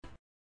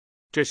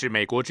这是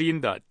美国之音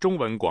的中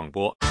文广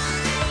播。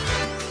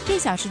这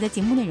小时的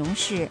节目内容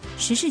是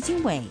时事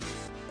经纬、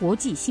国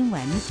际新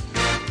闻。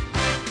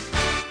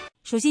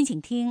首先请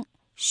听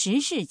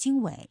时事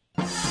经纬。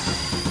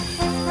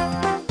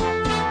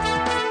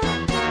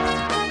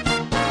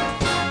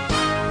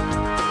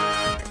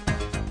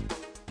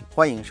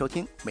欢迎收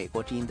听美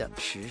国之音的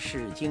时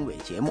事经纬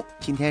节目。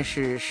今天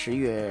是10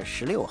月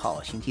16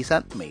号星期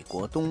三，美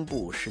国东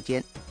部时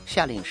间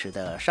夏令时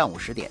的上午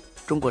10点，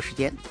中国时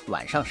间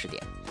晚上10点。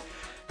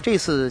这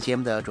次节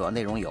目的主要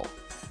内容有：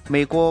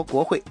美国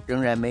国会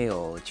仍然没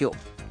有就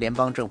联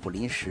邦政府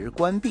临时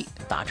关闭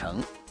达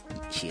成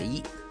协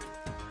议；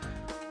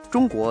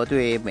中国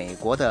对美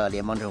国的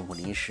联邦政府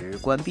临时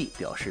关闭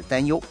表示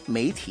担忧，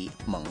媒体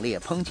猛烈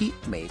抨击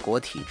美国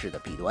体制的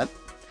弊端；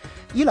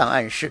伊朗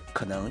暗示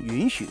可能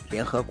允许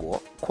联合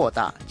国扩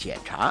大检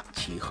查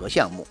其核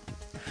项目；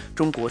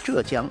中国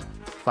浙江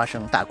发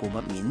生大规模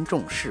民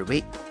众示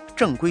威，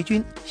正规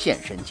军现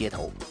身街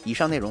头。以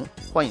上内容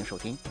欢迎收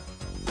听。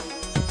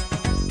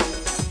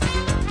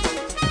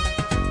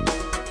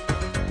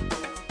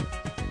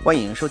欢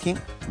迎收听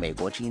美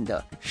国之音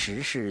的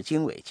时事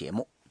经纬节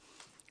目。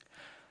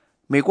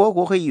美国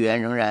国会议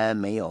员仍然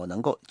没有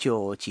能够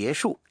就结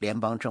束联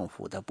邦政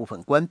府的部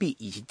分关闭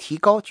以及提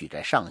高举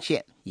债上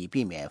限，以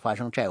避免发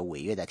生债务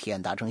违约的提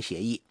案达成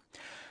协议。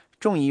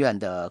众议院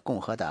的共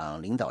和党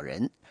领导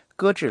人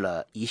搁置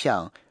了一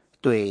项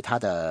对他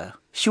的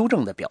修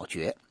正的表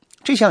决。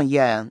这项议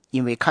案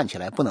因为看起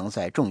来不能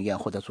在众议院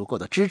获得足够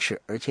的支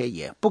持，而且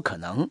也不可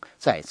能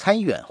在参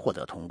议院获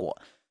得通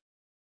过。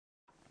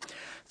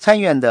参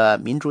议院的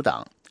民主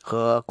党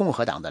和共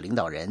和党的领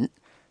导人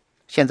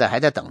现在还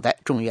在等待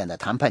众议院的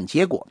谈判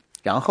结果，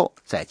然后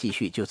再继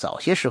续就早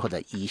些时候的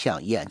一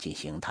项议案进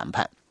行谈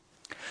判。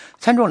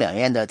参众两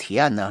院的提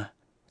案呢，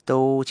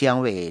都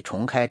将为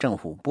重开政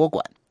府拨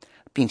款，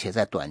并且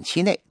在短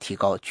期内提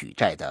高举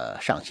债的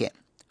上限。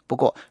不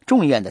过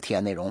众议院的提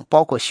案内容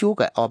包括修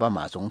改奥巴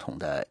马总统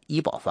的医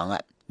保方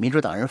案，民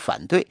主党人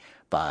反对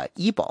把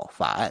医保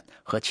法案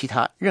和其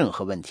他任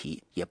何问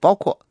题，也包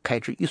括开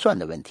支预算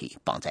的问题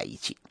绑在一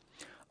起。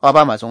奥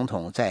巴马总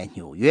统在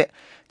纽约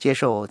接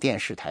受电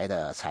视台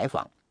的采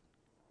访，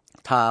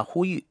他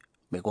呼吁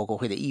美国国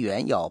会的议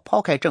员要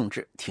抛开政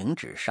治，停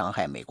止伤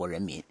害美国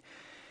人民。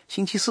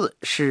星期四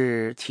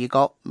是提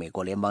高美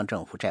国联邦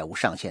政府债务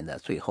上限的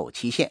最后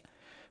期限，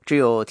只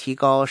有提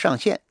高上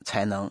限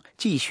才能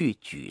继续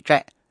举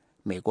债，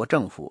美国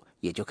政府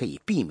也就可以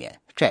避免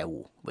债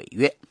务违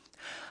约。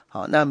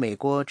好，那美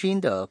国之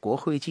音的国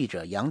会记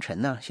者杨晨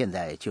呢，现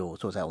在就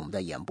坐在我们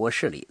的演播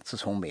室里。自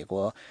从美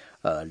国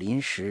临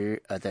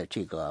时的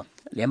这个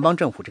联邦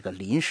政府这个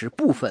临时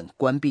部分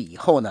关闭以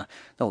后呢，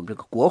那我们这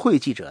个国会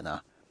记者呢，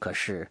可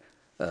是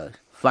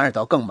反而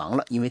倒更忙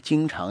了，因为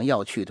经常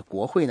要去的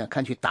国会呢，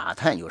看去打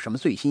探有什么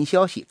最新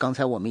消息。刚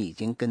才我们已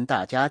经跟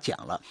大家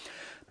讲了，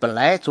本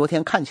来昨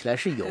天看起来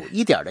是有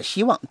一点的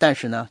希望，但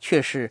是呢，却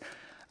是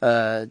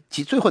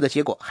最后的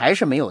结果还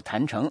是没有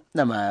谈成。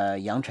那么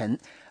杨晨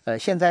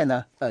现在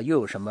呢又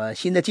有什么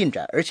新的进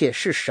展？而且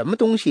是什么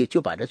东西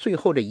就把这最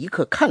后这一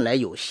刻看来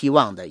有希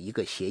望的一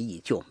个协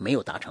议就没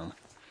有达成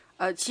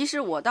呢？其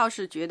实我倒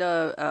是觉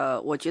得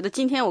我觉得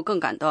今天我更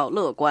感到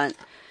乐观，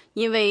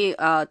因为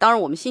当然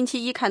我们星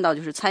期一看到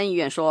就是参议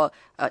院说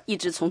一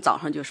直从早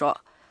上就说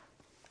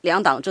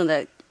两党正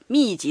在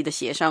密集的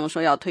协商，说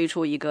要推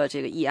出一个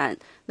这个议案。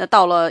那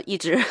到了一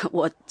直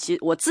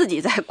我自己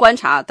在观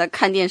察，在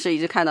看电视一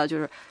直看到就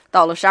是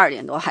到了12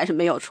点多还是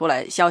没有出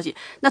来消息。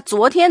那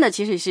昨天呢，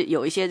其实是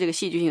有一些这个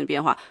戏剧性的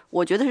变化，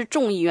我觉得是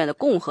众议院的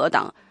共和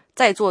党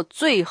在做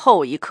最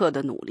后一刻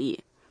的努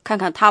力，看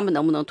看他们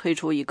能不能推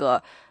出一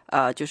个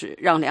就是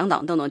让两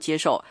党都能接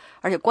受。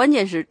而且关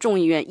键是众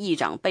议院议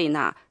长贝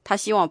纳，他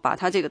希望把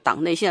他这个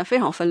党内现在非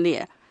常分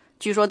裂，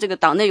据说这个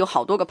党内有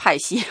好多个派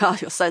系啊，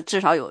至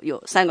少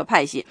有3个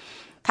派系。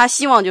他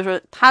希望就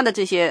是他的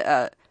这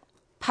些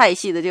派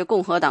系的这个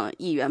共和党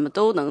议员们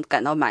都能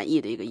感到满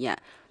意的一个议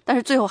案，但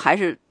是最后还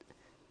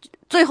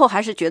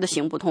是觉得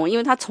行不通，因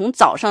为他从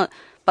早上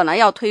本来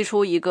要推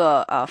出一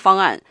个方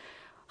案，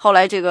后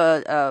来这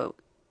个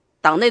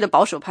党内的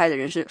保守派的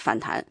人士反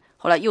弹，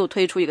后来又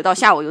推出一个，到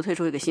下午又推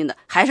出一个新的，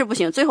还是不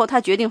行，最后他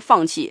决定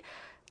放弃。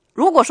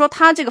如果说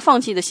他这个放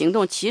弃的行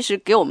动其实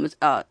给我们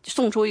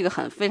送出一个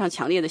非常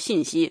强烈的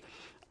信息，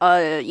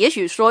也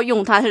许说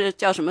用他是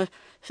叫什么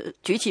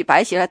举起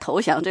白旗来投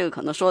降，这个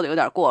可能说的有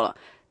点过了，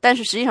但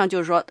是实际上就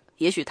是说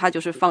也许他就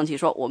是放弃，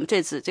说我们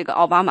这次这个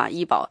奥巴马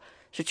医保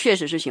是确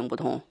实是行不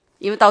通，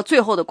因为到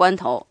最后的关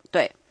头。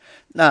对，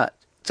那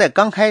在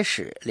刚开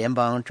始联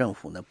邦政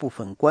府呢部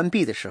分关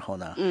闭的时候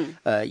呢，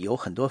有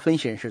很多分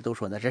析人士都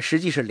说呢，这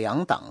实际是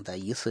两党的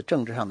一次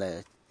政治上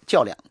的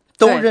较量，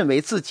都认为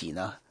自己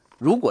呢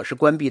如果是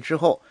关闭之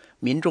后，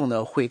民众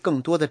呢会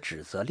更多的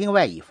指责另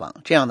外一方，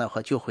这样的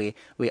话就会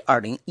为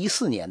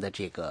2014年的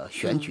这个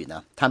选举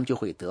呢，他们就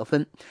会得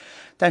分。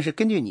但是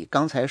根据你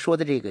刚才说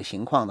的这个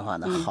情况的话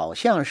呢，好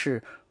像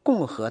是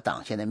共和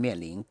党现在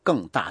面临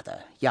更大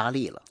的压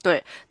力了。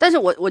对，但是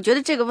我觉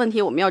得这个问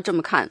题我们要这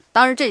么看。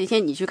当然这几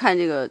天你去看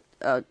这个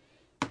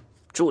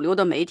主流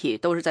的媒体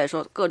都是在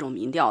说，各种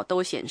民调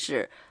都显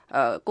示，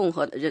共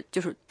和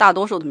就是大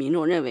多数的民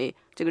众认为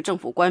这个政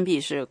府关闭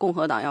是共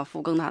和党要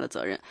负更大的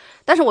责任。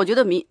但是我觉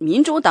得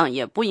民主党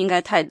也不应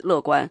该太乐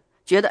观，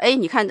觉得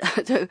你看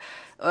这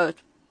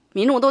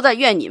民众都在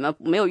怨你们，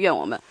没有怨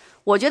我们。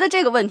我觉得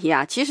这个问题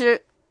啊，其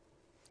实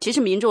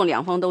民众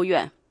两方都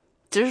怨，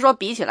只是说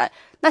比起来，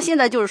那现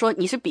在就是说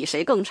你是比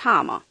谁更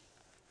差吗？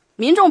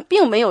民众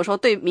并没有说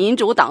对民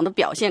主党的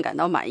表现感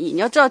到满意，你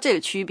要知道这个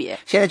区别。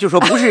现在就说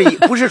不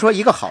是说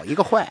一个好一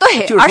个坏，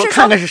对，就是说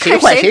看看是谁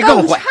坏谁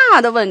更坏差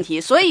的问题。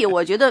所以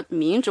我觉得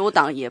民主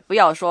党也不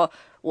要说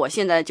我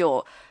现在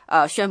就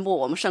宣布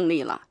我们胜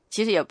利了，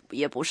其实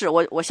也不是。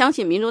我相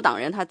信民主党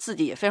人他自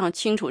己也非常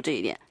清楚这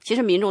一点。其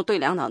实民众对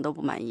两党都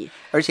不满意，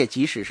而且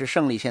即使是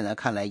胜利，现在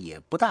看来也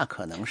不大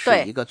可能是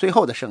一个最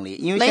后的胜利，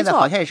因为现在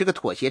好像也是个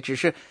妥协，只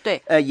是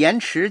对延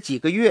迟几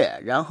个月，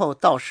然后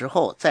到时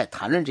候再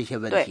谈论这些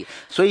问题。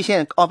所以现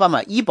在奥巴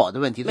马医保的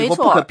问题最后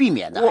不可避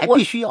免的，还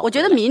必须要。我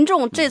觉得民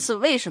众这次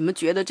为什么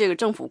觉得这个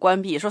政府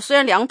关闭，说虽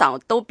然两党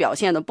都表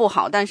现的不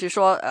好，但是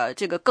说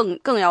这个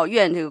更要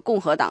怨这个共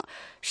和党，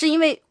是因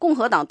为共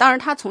和党当然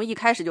他从一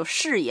开始就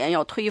誓言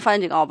要推翻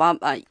这个奥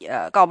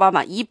巴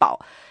马医保。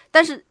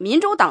但是民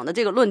主党的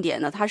这个论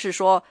点呢，他是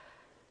说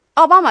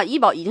奥巴马医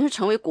保已经是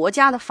成为国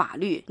家的法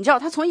律，你知道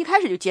他从一开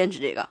始就坚持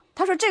这个，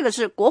他说这个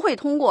是国会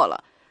通过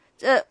了，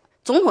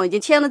总统已经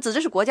签了字，这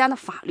是国家的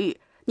法律，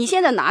你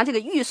现在拿这个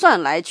预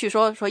算来去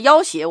说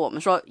要挟我们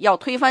说要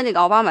推翻这个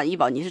奥巴马医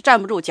保，你是站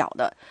不住脚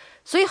的。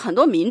所以很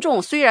多民众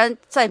虽然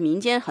在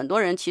民间很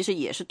多人其实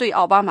也是对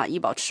奥巴马医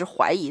保持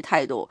怀疑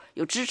态度，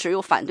有支持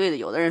有反对的，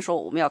有的人说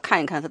我们要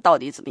看一看他到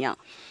底怎么样，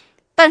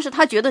但是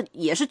他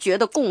也是觉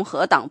得共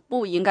和党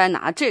不应该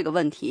拿这个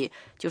问题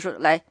就是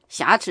来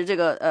挟持这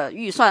个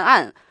预算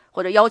案，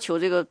或者要求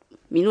这个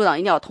民主党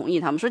一定要同意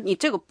他们，说你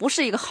这个不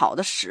是一个好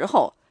的时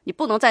候，你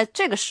不能在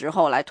这个时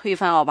候来推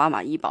翻奥巴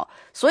马医保。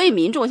所以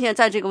民众现在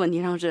在这个问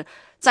题上是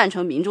赞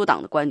成民主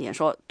党的观点，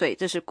说对，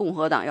这是共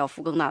和党要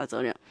负更大的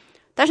责任。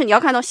但是你要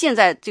看到现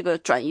在这个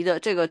转移的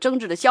这个争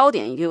执的焦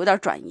点已经有点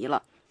转移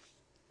了，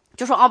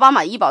就说奥巴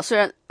马医保虽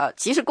然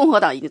其实共和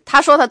党已经他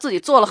说他自己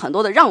做了很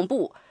多的让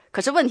步，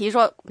可是问题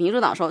说民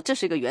主党说这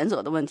是一个原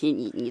则的问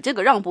题，你这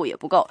个让步也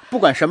不够，不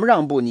管什么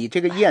让步，你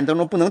这个议案当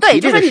中不能提这个事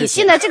情。对，就是你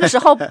现在这个时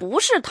候不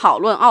是讨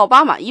论奥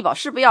巴马医保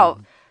是不是要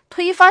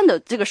推翻的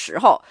这个时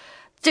候，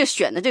这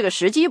选的这个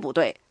时机不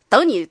对。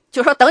等你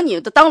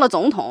当了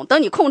总统，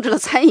等你控制了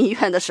参议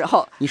院的时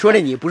候，你说的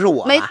你不是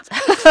我没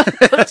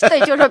对，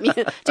就是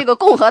说这个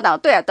共和党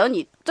对啊，等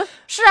你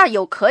是啊，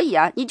有可以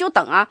啊，你就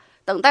等啊，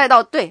等待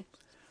到对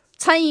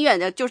参议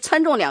院就是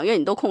参众两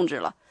院你都控制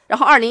了，然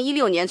后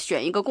2016年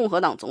选一个共和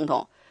党总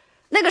统，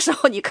那个时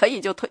候你可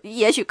以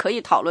也许可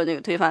以讨论这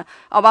个推翻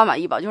奥巴马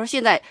医保。就是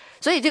现在，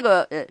所以这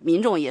个民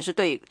众也是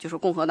对，就是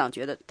共和党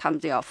觉得他们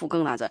这要负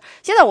更大责任。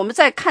现在我们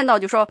再看到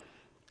就是说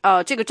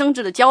这个争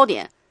执的焦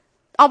点，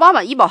奥巴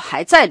马医保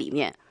还在里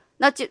面，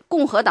那这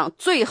共和党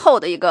最后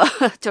的一个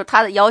就是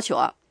他的要求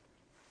啊，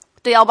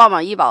对奥巴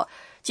马医保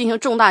进行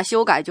重大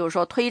修改，就是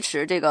说推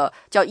迟这个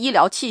叫医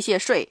疗器械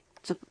税，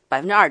就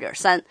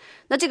2.3%。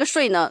那这个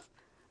税呢，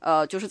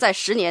就是在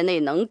10年内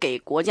能给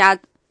国家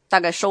大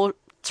概收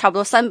差不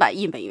多300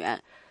亿美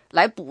元，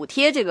来补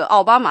贴这个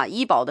奥巴马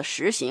医保的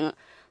实行，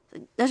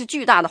那是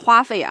巨大的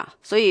花费啊，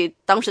所以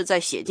当时在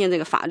写进这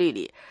个法律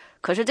里。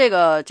可是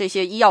这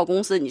些医药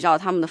公司你知道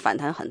他们的反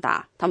弹很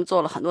大，他们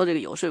做了很多这个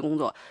游说工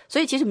作，所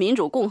以其实民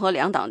主共和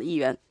两党的议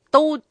员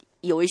都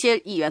有一些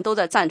议员都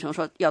在赞成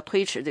说要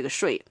推迟这个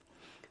税，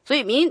所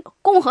以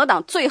共和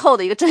党最后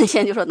的一个阵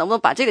线就说能不能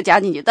把这个加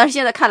进去，但是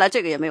现在看来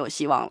这个也没有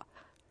希望了。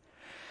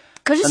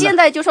可是现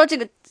在就说这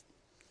个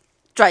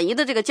转移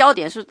的这个焦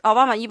点是奥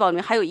巴马医保里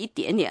面还有一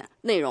点点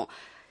内容，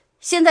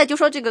现在就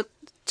说这个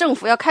政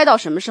府要开到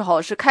什么时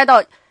候，是开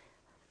到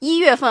1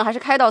月份还是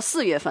开到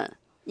4月份，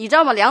你知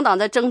道吗？两党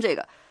在争这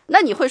个。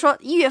那你会说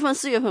1月份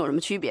4月份有什么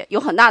区别？有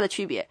很大的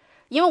区别，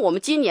因为我们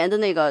今年的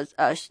那个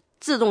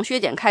自动削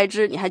减开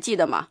支你还记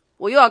得吗？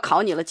我又要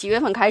考你了，几月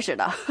份开始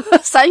的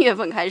？3月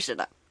份开始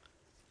的。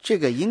这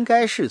个应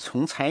该是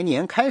从财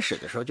年开始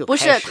的时候就开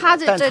始了，不是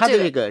但他的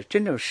这个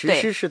真正实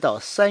施是到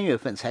3月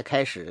份才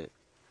开始。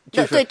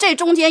对，这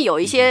中间有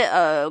一些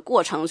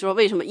过程，说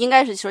为什么应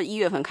该是说1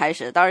月份开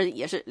始，当然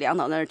也是两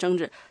党在那争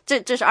执。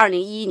这是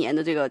2011年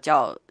的这个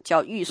叫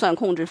预算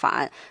控制法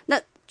案。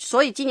那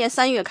所以今年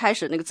3月开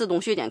始那个自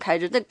动削减开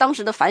支，那当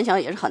时的反响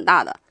也是很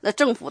大的。那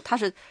政府它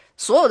是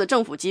所有的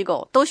政府机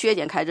构都削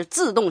减开支，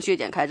自动削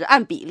减开支，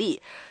按比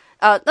例。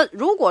那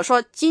如果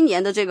说今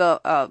年的这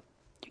个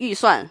预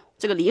算，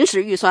这个临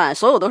时预算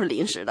所有都是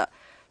临时的，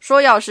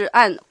说要是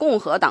按共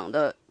和党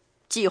的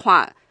计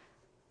划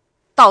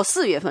到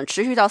4月份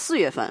持续到4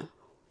月份，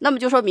那么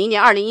就说明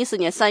年2014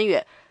年3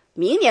月，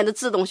明年的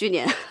自动削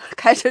减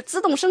开始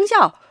自动生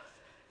效。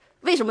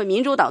为什么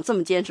民主党这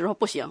么坚持说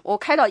不行，我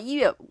开到1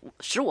月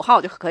15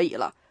号就可以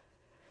了？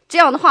这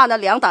样的话呢，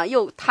两党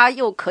他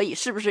又可以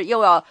是不是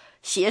又要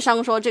协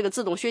商说这个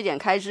自动削减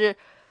开支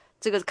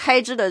这个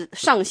开支的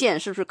上限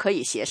是不是可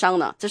以协商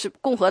呢？这是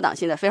共和党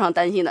现在非常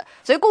担心的。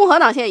所以共和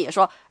党现在也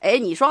说，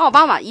你说奥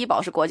巴马医保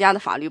是国家的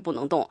法律不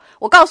能动，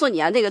我告诉你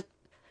啊，这个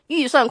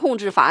预算控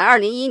制法案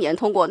2011年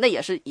通过，那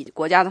也是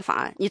国家的法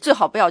案，你最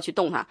好不要去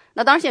动它。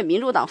那当然现在民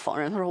主党否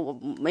认，他说我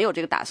没有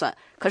这个打算。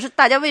可是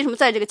大家为什么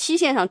在这个期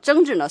限上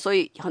争执呢？所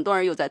以很多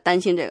人又在担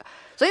心这个。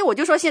所以我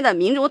就说现在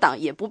民主党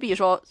也不必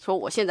说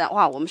我现在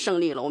我们胜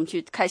利了，我们去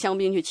开香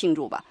槟去庆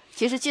祝吧。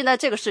其实现在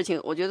这个事情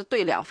我觉得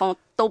对两方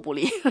都不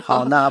利。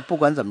好，那不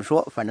管怎么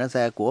说，反正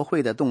在国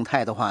会的动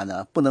态的话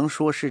呢，不能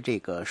说是这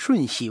个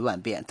瞬息万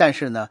变，但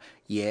是呢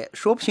也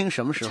说不清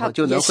什么时候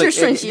就能会也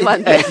是瞬息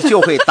万变就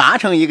会达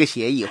成一个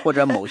协议，或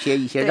者某些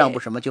一些让步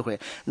什么就会。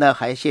那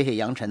还谢谢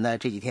杨晨呢，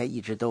这几天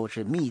一直都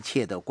是密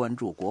切的关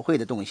注国会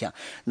的动向。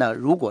那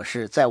如果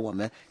是在我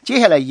们接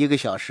下来1个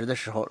小时的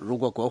时候，如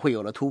果国会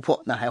有了突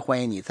破，那还欢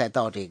迎你再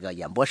到这个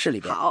演播室里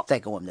边再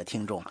给我们的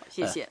听众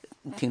谢谢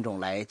听众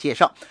来介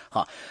绍。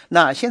好，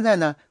那现在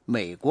呢，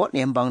美国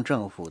联邦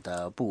政府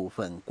的部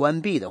分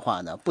关闭的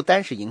话呢，不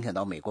单是影响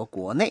到美国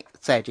国内，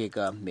在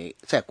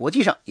国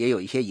际上也有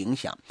一些影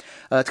响。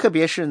特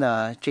别是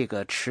呢，这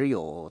个持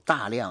有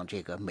大量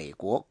这个美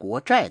国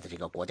国债的这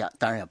个国家，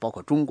当然也包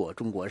括中国，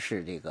中国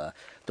是这个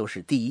都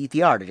是第1、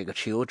第2的这个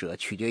持有者，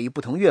取决于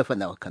不同月份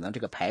呢，可能这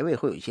个排位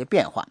会有一些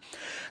变化。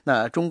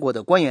那中国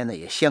的官员呢，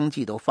也相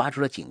继都发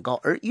出了警告，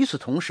而与此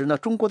同时呢，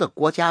中国的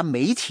国家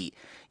媒体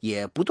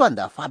也不断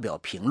的发表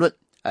评论，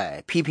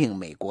批评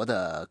美国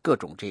的各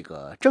种这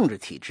个政治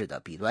体制的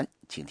弊端。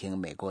请听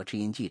美国之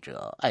音记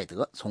者艾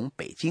德从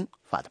北京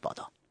发的报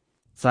道。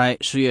在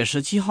10月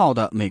17号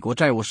的美国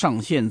债务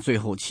上限最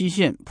后期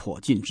限迫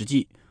近之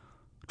际，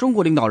中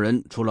国领导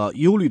人除了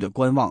忧虑的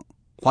观望、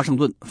华盛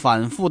顿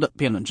反复的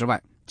辩论之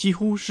外，几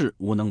乎是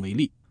无能为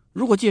力。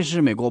如果届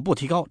时美国不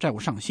提高债务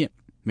上限，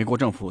美国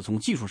政府从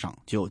技术上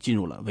就进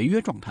入了违约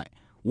状态，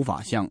无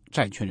法向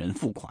债权人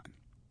付款。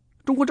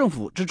中国政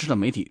府支持的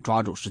媒体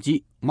抓住时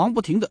机，忙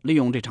不停地利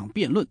用这场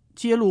辩论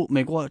揭露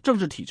美国政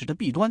治体制的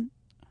弊端。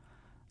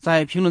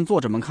在评论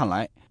作者们看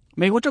来，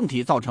美国政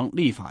体造成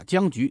立法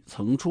僵局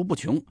层出不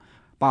穷，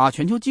把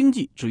全球经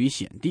济置于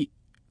险地。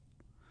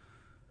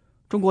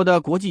中国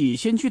的国际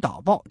先驱导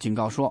报警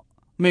告说，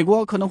美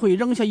国可能会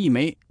扔下一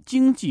枚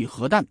经济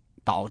核弹，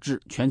导致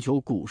全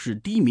球股市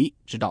低迷，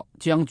直到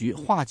僵局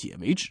化解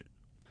为止。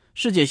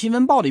世界新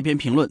闻报的一篇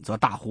评论则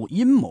大呼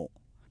阴谋，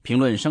评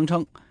论声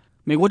称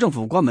美国政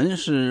府关门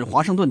是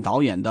华盛顿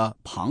导演的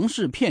庞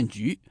氏骗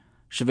局，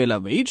是为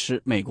了维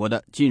持美国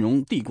的金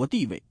融帝国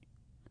地位。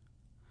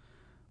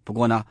不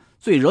过呢，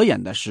最惹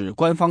眼的是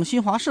官方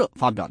新华社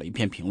发表的一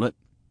篇评论。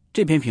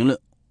这篇评论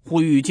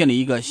呼吁建立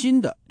一个新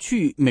的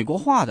去美国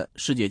化的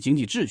世界经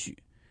济秩序。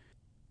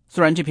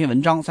虽然这篇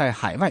文章在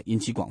海外引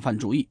起广泛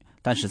注意，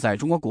但是在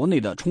中国国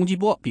内的冲击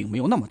波并没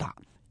有那么大，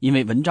因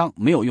为文章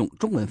没有用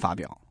中文发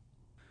表。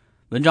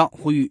文章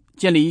呼吁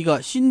建立一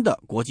个新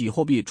的国际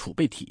货币储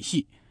备体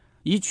系，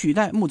以取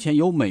代目前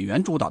由美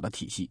元主导的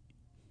体系。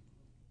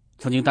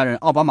曾经担任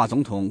奥巴马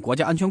总统国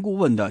家安全顾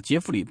问的杰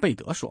弗里·贝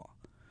德说，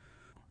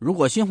如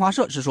果新华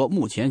社是说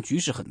目前局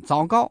势很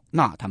糟糕，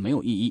那它没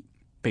有意义。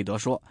贝德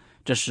说，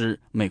这是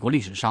美国历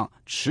史上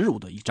耻辱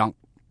的一章。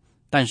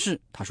但是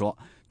他说，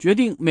决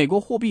定美国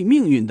货币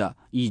命运的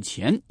以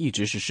前一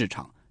直是市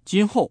场，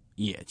今后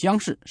也将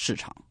是市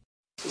场。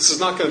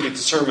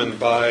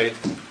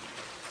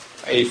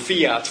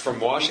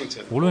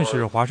无论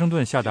是华盛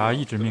顿下达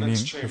一纸命令，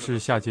还是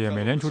下届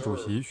美联储主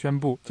席宣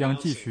布将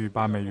继续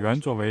把美元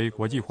作为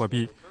国际货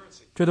币，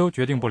这都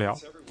决定不了，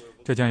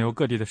这将由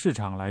各地的市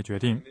场来决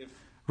定。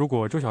如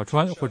果周小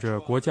川或者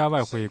国家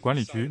外汇管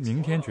理局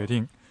明天决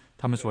定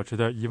他们所持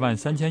的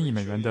13000亿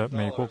美元的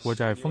美国国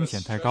债风险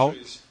太高，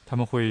他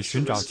们会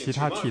寻找其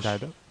他替代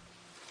的。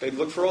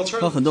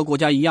和很多国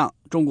家一样，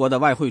中国的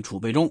外汇储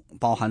备中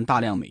包含大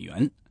量美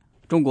元。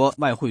中国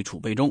外汇储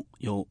备中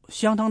有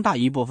相当大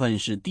一部分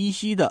是低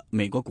息的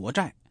美国国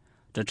债，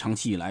这长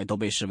期以来都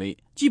被视为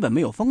基本没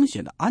有风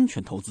险的安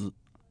全投资。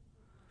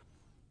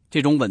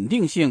这种稳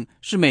定性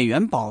是美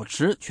元保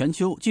持全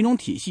球金融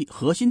体系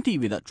核心地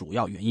位的主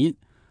要原因，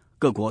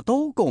各国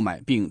都购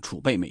买并储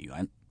备美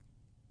元。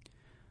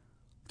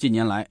近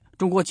年来，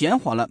中国减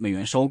缓了美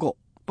元收购，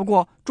不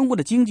过中国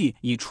的经济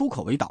以出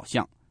口为导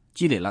向，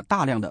积累了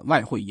大量的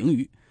外汇盈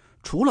余，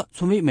除了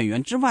存为美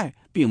元之外，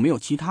并没有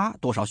其他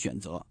多少选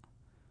择。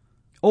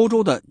欧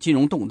洲的金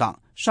融动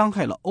荡伤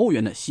害了欧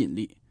元的吸引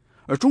力，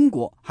而中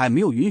国还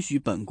没有允许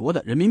本国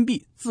的人民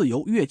币自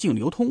由越境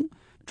流通，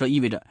这意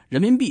味着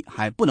人民币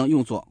还不能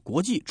用作国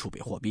际储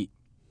备货币。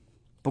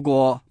不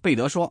过贝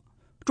德说，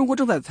中国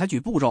正在采取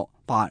步骤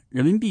把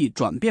人民币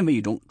转变为一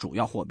种主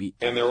要货币。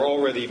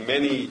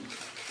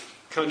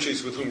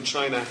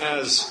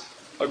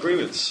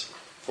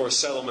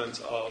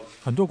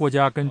很多国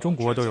家跟中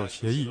国都有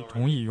协议，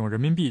同意用人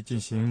民币进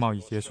行贸易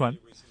结算。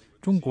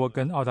中国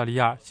跟澳大利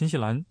亚、新西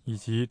兰以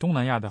及东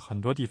南亚的很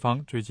多地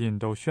方最近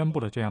都宣布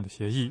了这样的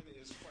协议。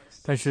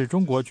但是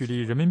中国距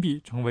离人民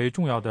币成为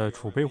重要的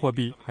储备货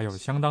币还有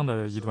相当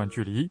的一段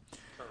距离，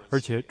而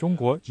且中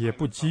国也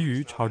不急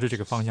于朝着这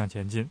个方向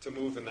前进。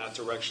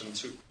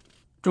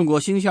中国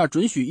星期二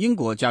准许英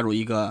国加入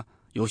一个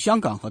由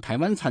香港和台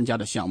湾参加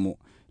的项目，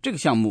这个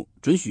项目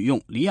准许用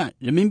离岸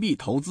人民币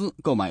投资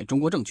购买中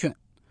国证券。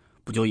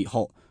不久以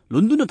后，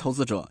伦敦的投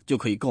资者就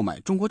可以购买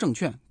中国证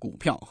券、股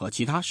票和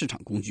其他市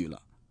场工具了。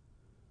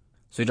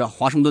随着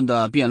华盛顿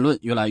的辩论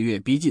越来越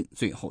逼近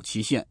最后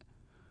期限，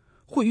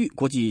惠誉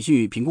国际信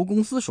誉评估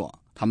公司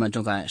说，他们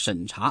正在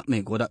审查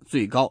美国的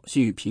最高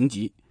信誉评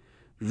级。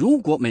如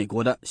果美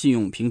国的信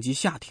用评级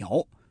下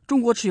调，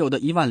中国持有的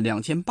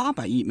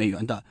12800亿美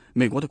元的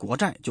美国的国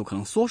债就可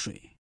能缩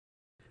水。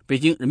北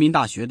京人民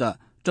大学的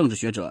政治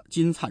学者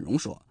金灿荣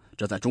说，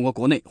这在中国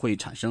国内会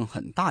产生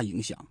很大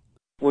影响。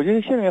我觉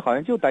得现在好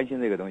像就担心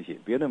这个东西，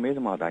别的没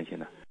什么好担心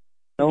的。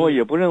然后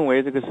也不认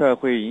为这个事儿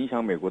会影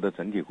响美国的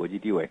整体国际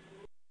地位。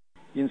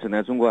因此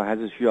呢，中国还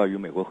是需要与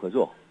美国合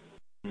作。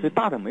所以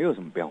大的没有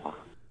什么变化。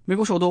美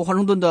国首都华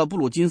盛顿的布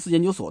鲁金斯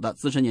研究所的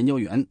资深研究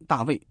员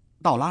大卫·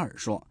道拉尔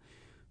说，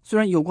虽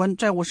然有关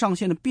债务上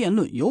限的辩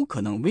论有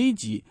可能危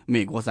及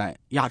美国在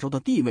亚洲的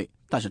地位，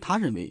但是他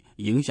认为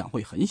影响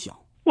会很小。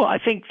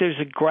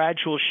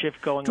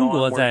中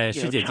国在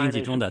世界经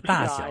济中的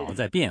大小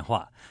在变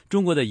化，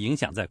中国的影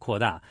响在扩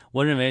大，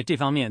我认为这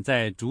方面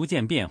在逐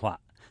渐变化，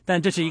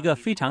但这是一个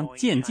非常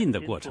渐进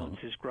的过程。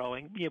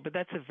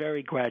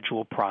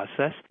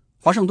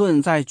华盛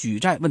顿在举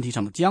债问题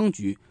上的僵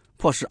局，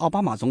迫使奥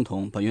巴马总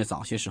统本月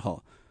早些时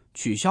候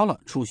取消了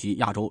出席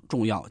亚洲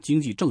重要经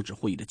济政治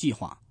会议的计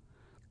划，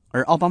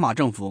而奥巴马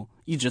政府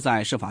一直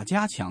在设法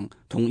加强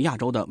同亚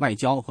洲的外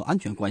交和安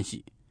全关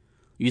系。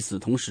与此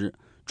同时，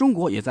中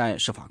国也在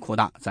设法扩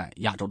大在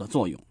亚洲的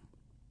作用。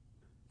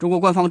中国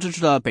官方支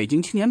持的《北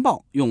京青年报》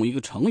用一个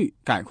成语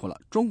概括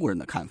了中国人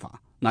的看法，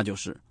那就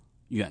是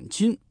远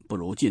亲不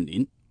如近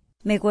邻。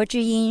美国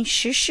之音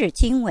时事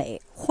经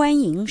纬，欢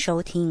迎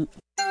收听。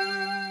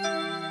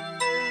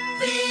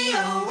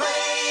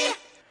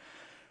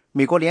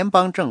美国联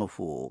邦政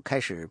府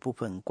开始部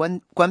分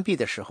关闭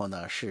的时候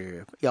呢，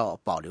是要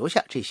保留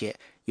下这些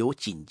有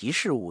紧急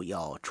事务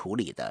要处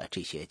理的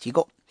这些机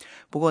构。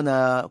不过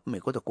呢，美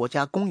国的国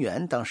家公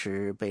园当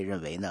时被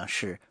认为呢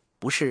是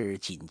不是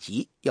紧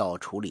急要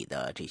处理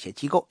的这些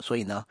机构，所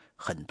以呢，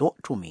很多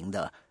著名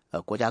的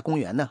国家公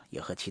园呢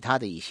也和其他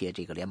的一些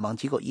这个联邦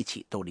机构一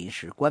起都临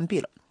时关闭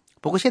了。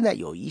不过现在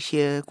有一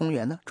些公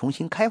园呢重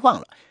新开放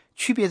了。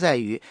区别在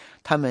于，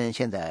他们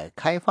现在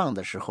开放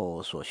的时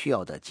候所需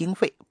要的经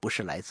费不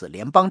是来自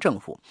联邦政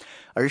府，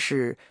而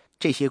是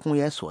这些公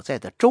园所在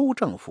的州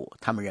政府，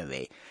他们认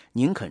为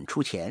宁肯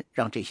出钱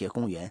让这些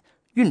公园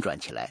运转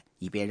起来，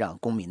以便让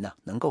公民呢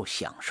能够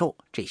享受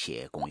这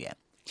些公园。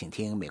请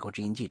听美国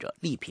之音记者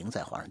丽萍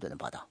在华盛顿的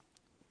报道。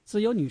自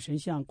由女神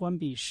像关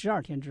闭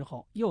12天之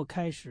后，又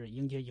开始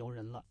迎接游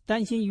人了。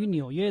担心与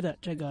纽约的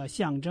这个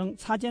象征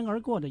擦肩而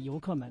过的游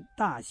客们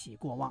大喜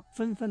过望，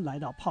纷纷来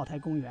到炮台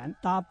公园，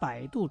搭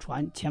摆渡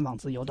船前往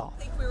自由岛。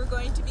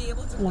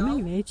我们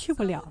以为去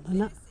不了了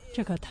呢，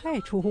这可太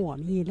出乎我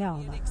们意料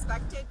了。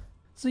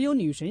自由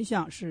女神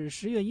像是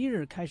10月1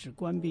日开始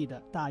关闭的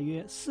大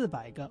约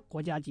400个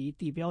国家级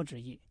地标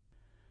之一。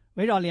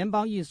围绕联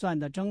邦预算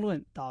的争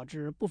论导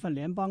致部分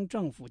联邦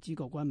政府机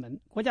构关门，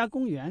国家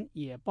公园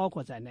也包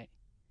括在内。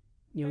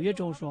纽约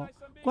州说，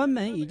关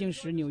门已经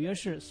使纽约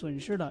市损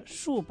失了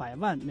数百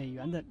万美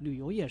元的旅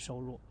游业收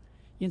入，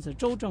因此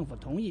州政府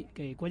同意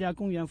给国家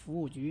公园服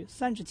务局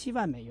37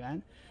万美元，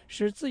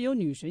使自由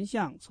女神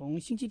像从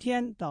星期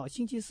天到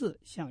星期四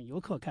向游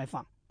客开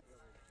放。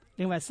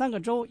另外3个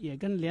州也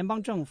跟联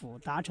邦政府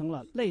达成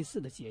了类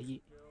似的协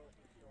议。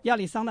亚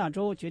利桑那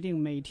州决定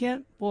每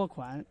天拨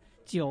款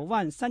9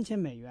万3千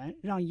美元，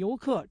让游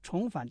客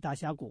重返大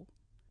峡谷。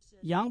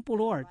杨布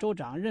罗尔州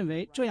长认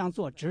为这样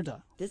做值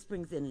得。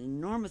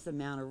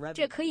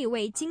这可以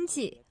为经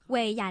济、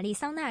为亚利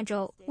桑那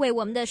州、为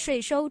我们的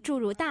税收注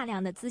入大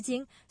量的资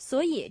金，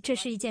所以这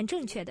是一件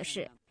正确的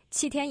事。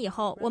7天以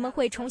后我们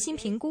会重新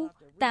评估，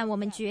但我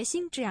们决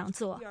心这样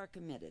做。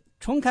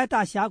重开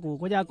大峡谷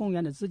国家公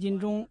园的资金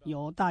中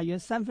有大约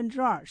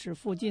2/3是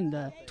附近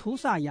的图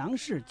萨扬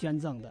市捐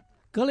赠的。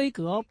格雷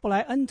格·布莱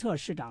恩特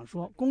市长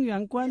说，公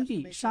园关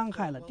闭伤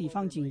害了地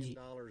方经济。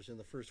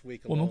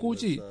我们估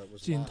计，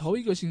仅头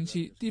1个星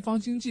期，地方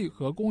经济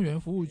和公园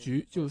服务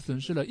局就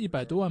损失了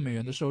100多万美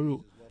元的收入，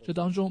这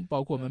当中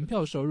包括门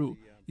票收入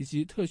以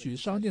及特许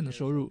商店的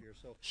收入。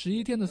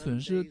11天的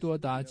损失多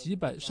达几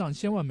百上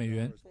千万美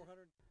元。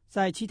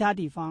在其他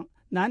地方，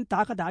南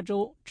达科达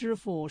州支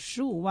付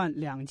15万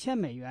2千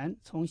美元，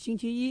从星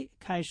期一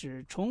开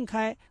始重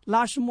开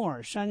拉什莫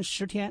尔山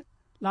10天。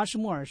拉什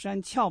莫尔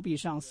山峭壁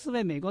上4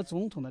位美国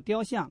总统的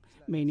雕像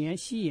每年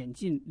吸引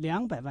近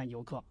200万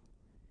游客。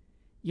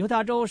犹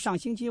他州上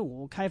星期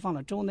五开放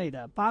了州内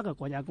的8个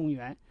国家公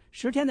园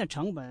，10天的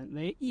成本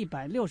为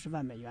160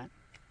万美元。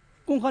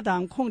共和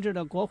党控制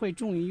的国会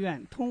众议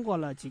院通过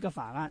了几个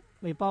法案，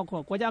为包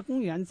括国家公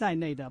园在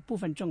内的部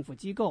分政府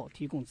机构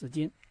提供资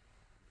金。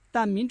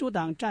但民主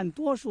党占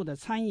多数的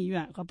参议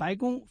院和白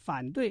宫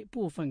反对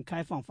部分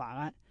开放法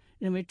案，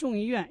认为众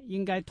议院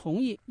应该同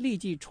意立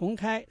即重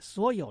开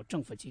所有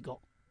政府机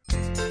构。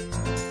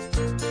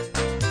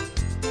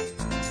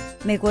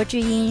美国之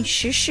音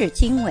时事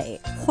经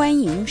纬，欢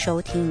迎收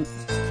听。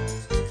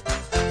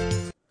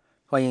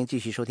欢迎继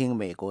续收听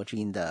美国之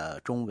音的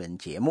中文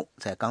节目。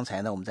在刚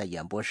才呢，我们在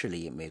演播室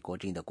里，美国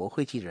之音的国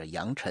会记者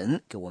杨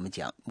晨给我们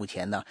讲，目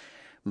前呢，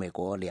美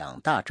国两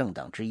大政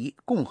党之一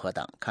共和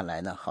党看来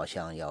呢，好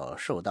像要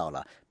受到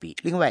了比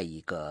另外一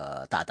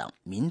个大党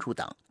民主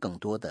党更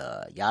多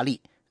的压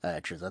力，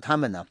指责他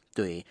们呢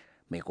对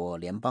美国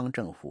联邦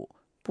政府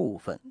部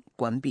分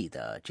关闭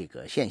的这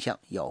个现象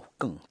要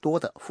更多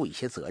的负一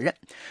些责任。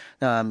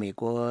那美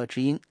国之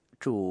音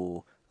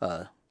驻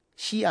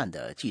西岸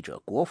的记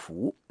者国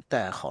福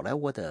在好莱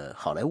坞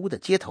的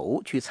街头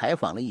去采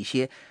访了一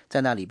些在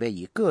那里边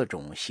以各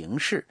种形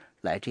式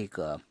来这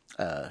个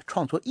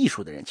创作艺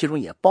术的人，其中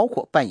也包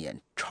括扮演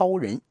超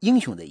人英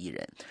雄的艺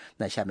人。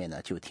那下面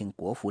呢，就听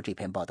国福这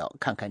篇报道，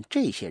看看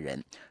这些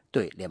人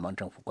对联邦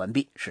政府关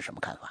闭是什么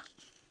看法。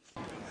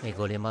美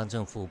国联邦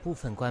政府部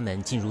分关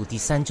门进入第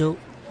3周，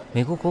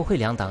美国国会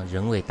两党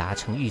仍未达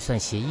成预算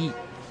协议。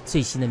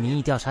最新的民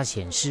意调查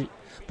显示，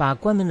把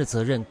关门的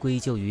责任归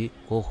咎于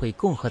国会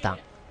共和党、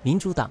民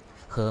主党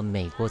和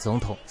美国总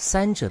统，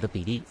三者的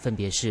比例分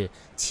别是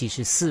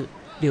74、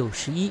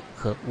61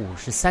和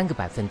53个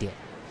百分点。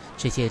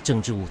这些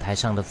政治舞台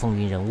上的风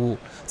云人物，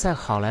在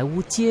好莱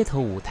坞街头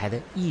舞台的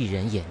艺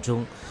人眼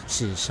中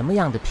是什么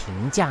样的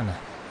评价呢？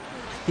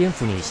蝙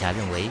蝠女侠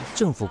认为，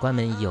政府关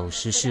门有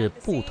时是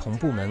不同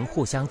部门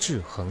互相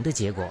制衡的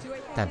结果，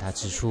但她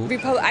指出，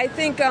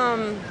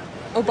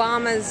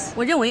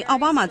我认为奥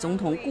巴马总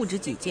统固执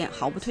己见，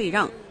毫不退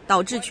让，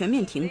导致全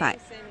面停摆。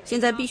现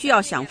在必须要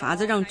想法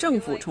子让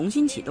政府重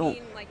新启动。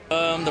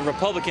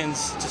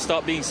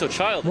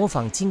模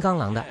仿金刚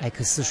狼的艾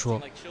克斯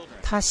说，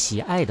他喜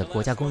爱的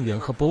国家公园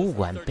和博物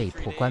馆被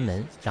迫关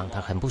门，让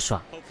他很不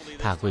爽。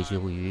他归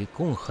咎于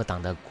共和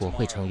党的国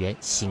会成员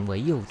行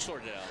为幼稚。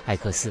艾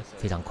克斯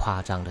非常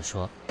夸张地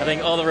说，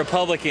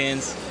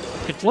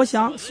我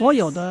想所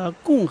有的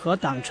共和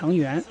党成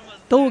员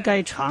都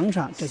该尝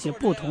尝这些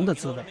不同的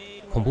滋味。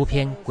恐怖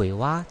片《鬼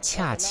娃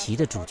恰奇》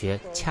的主角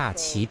恰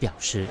奇表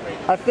示，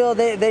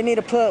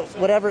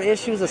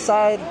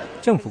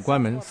政府关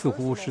门似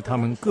乎是他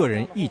们个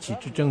人意气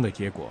之争的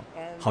结果，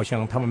好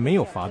像他们没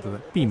有法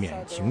子避免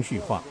情绪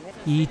化。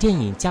以电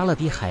影《加勒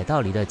比海盗》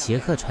里的杰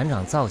克船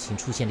长造型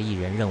出现的艺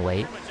人认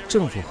为，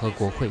政府和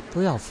国会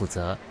都要负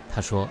责。他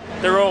说，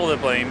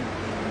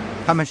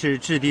他们是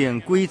制定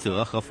规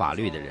则和法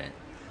律的人，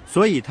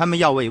所以他们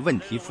要为问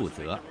题负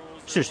责。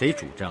是谁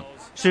主政，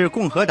是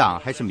共和党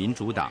还是民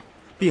主党，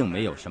并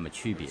没有什么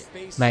区别。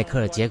迈克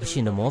尔·杰克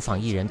逊的模仿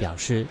艺人表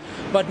示，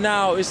不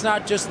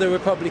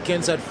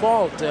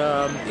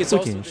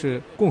仅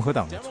是共和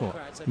党的错，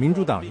民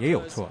主党也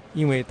有错，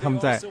因为他们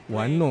在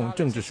玩弄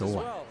政治手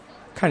腕，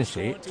看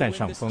谁占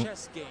上风。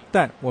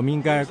但我们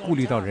应该顾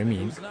虑到人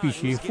民，必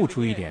须付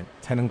出一点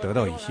才能得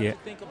到一些，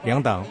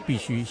两党必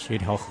须协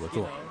调合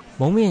作。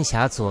蒙面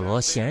侠佐罗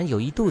显然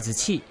有一肚子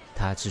气，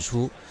他指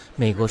出，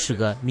美国是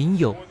个民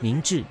有、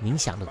民治、民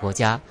享的国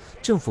家，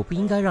政府不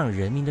应该让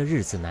人民的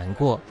日子难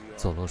过。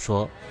佐罗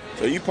说，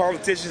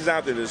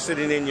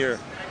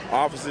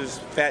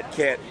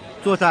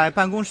坐在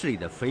办公室里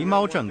的肥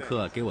猫政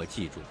客，给我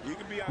记住，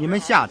你们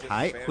下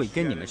台会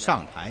跟你们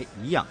上台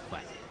一样快。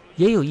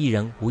也有艺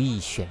人无意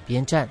选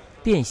边站，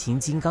变形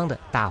金刚的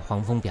大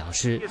黄蜂表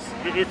示，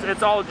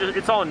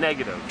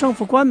政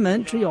府关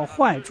门只有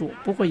坏处，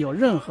不会有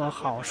任何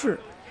好事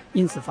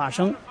因此发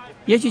生。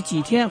也许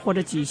几天或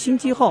者几星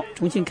期后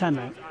重新开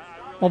门，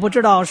我不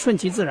知道，顺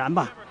其自然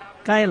吧，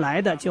该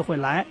来的就会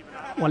来，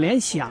我连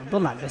想都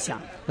懒得想。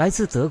来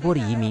自德国的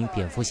移民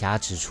蝙蝠侠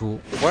指出，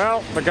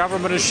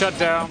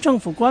政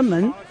府关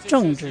门，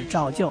政治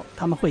照旧，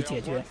他们会解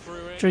决。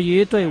至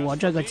于对我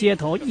这个街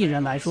头艺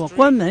人来说，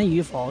关门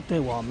与否对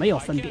我没有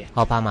分别。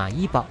奥巴马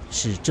医保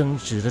是争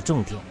执的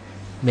重点。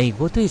美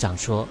国队长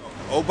说，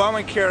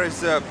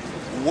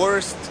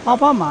奥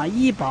巴马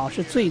医保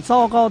是最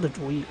糟糕的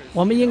主意，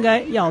我们应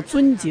该要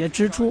遵节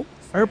支出，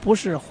而不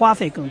是花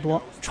费更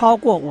多，超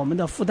过我们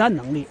的负担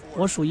能力。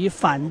我属于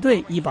反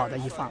对医保的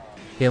一方。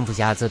蝙蝠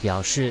侠则表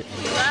示，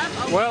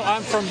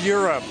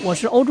我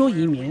是欧洲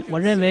移民，我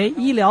认为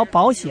医疗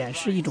保险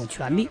是一种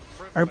权利，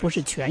而不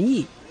是权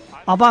益。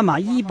奥巴马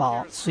医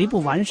保虽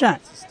不完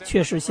善，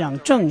却是向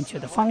正确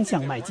的方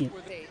向迈进。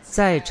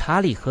在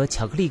查理和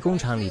巧克力工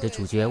厂里的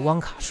主角汪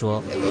卡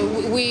说，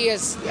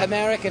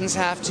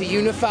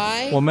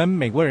我们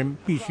美国人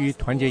必须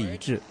团结一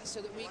致，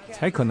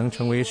才可能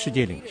成为世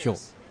界领袖。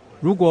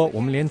如果我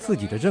们连自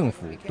己的政府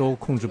都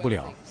控制不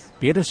了，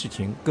别的事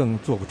情更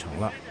做不成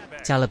了。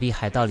加勒比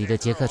海盗里的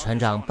杰克船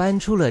长搬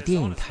出了电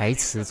影台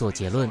词做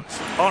结论，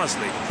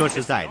说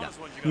实在的，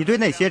你对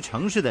那些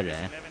城市的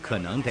人可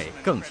能得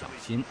更小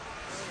心，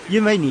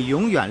因为你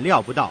永远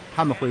料不到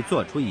他们会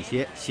做出一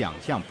些想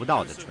象不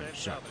到的蠢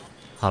事。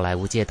好莱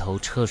坞街头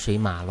车水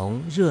马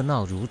龙，热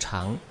闹如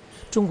常。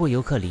中国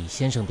游客李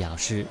先生表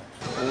示，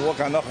我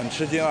感到很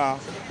吃惊啊，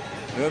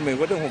因为美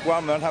国政府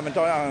关门，他们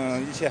照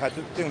样一切还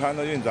正常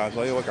的运转，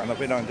所以我感到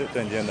非常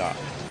震惊的。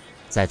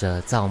在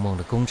这造梦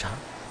的工厂，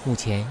目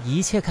前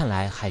一切看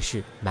来还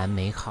是蛮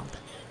美好的。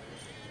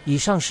以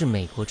上是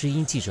美国之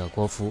音记者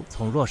国福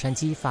从洛杉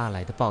矶发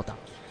来的报道。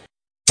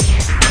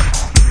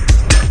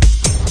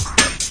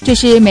这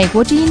是美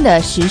国之音的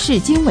时事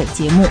经纬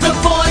节目。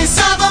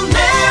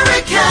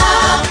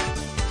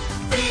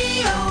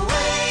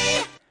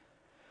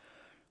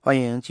欢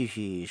迎继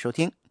续收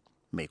听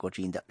美国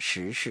之音的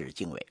时事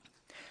经纬。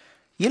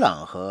伊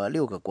朗和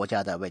6个国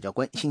家的外交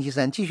官星期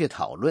三继续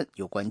讨论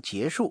有关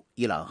结束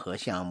伊朗核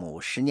项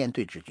目10年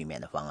对峙局面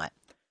的方案。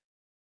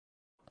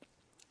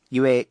一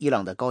位伊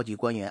朗的高级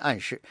官员暗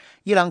示，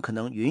伊朗可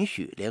能允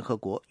许联合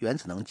国原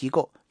子能机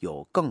构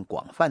有更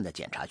广泛的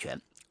检察权，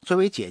作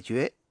为解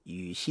决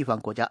与西方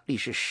国家历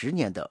时10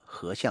年的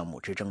核项目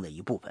之争的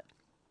一部分。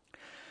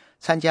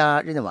参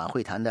加日内瓦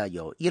会谈的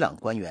有伊朗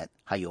官员，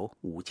还有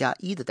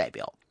5+1的代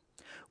表。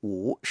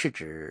5是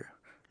指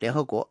联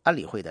合国安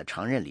理会的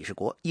常任理事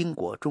国英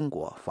国、中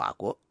国、法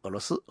国、俄罗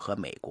斯和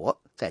美国，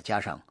再加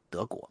上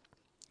德国。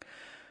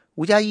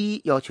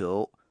5+1要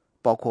求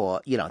包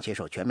括伊朗接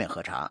受全面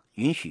核查，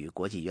允许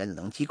国际原子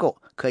能机构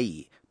可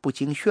以不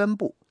经宣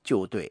布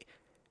就对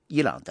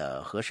伊朗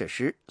的核设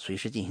施随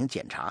时进行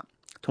检查，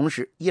同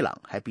时伊朗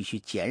还必须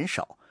减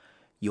少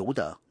铀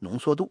的浓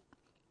缩度。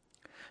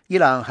伊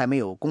朗还没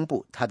有公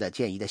布他的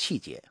建议的细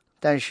节，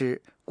但是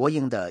国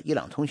营的伊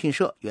朗通讯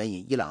社援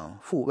引伊朗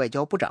副外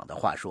交部长的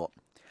话说，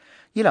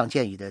伊朗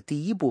建议的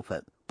第一部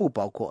分不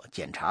包括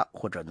检查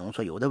或者浓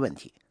缩铀的问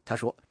题，他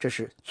说这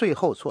是最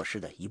后措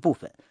施的一部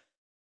分。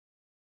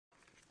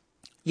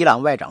伊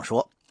朗外长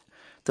说，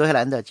德黑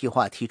兰的计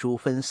划提出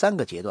分3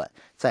个阶段，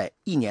在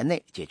1年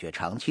内解决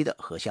长期的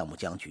核项目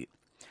僵局。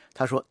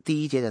他说，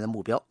第一阶段的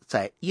目标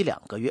在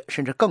1-2个月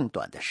甚至更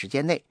短的时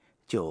间内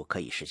就可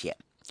以实现。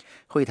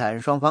会谈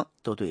双方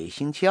都对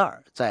星期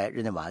二在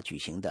日内瓦举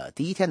行的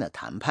第一天的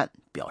谈判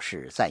表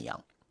示赞扬。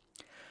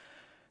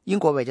英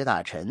国外交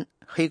大臣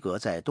黑格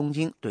在东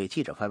京对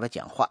记者发表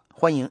讲话，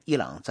欢迎伊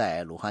朗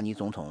在鲁哈尼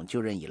总统就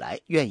任以来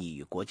愿意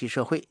与国际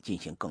社会进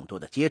行更多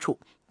的接触，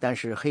但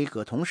是黑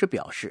格同时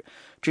表示，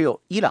只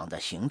有伊朗的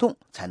行动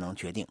才能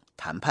决定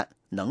谈判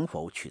能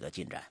否取得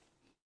进展。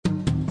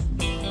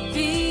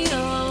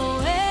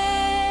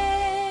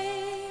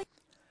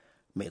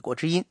美国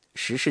之音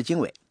时事经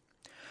纬。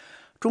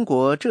中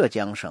国浙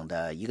江省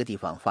的一个地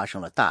方发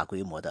生了大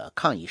规模的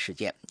抗议事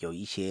件，有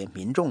一些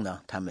民众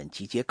呢，他们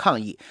集结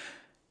抗议，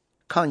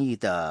抗议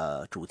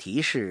的主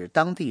题是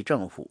当地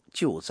政府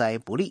救灾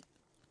不力。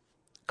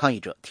抗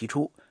议者提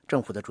出，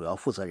政府的主要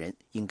负责人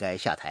应该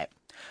下台，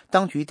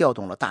当局调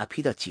动了大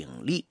批的警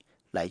力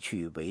来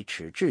去维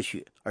持秩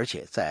序，而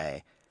且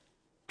在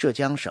浙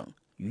江省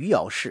余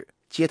姚市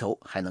街头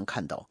还能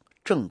看到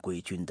正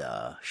规军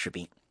的士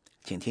兵。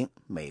请听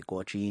美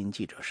国之音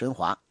记者申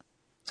华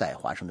在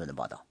华盛顿的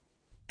报道。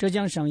浙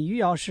江省余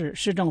姚市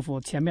市政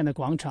府前面的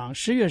广场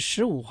10月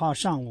15号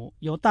上午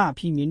有大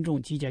批民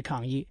众集结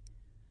抗议，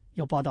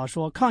有报道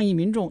说抗议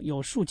民众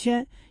有数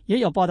千，也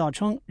有报道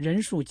称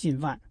人数近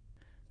万。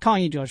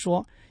抗议者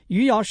说，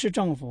余姚市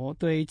政府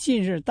对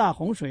近日大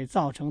洪水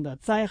造成的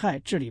灾害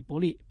治理不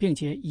力，并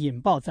且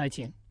引爆灾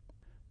情。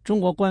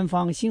中国官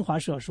方新华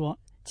社说，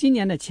今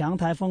年的强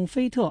台风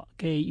菲特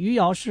给余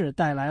姚市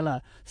带来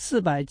了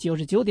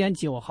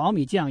 499.9 毫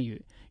米降雨，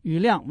雨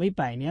量为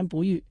100年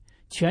不遇，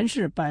全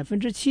市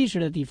 70%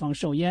 的地方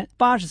受淹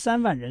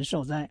，83万人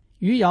受灾，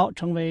余姚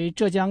成为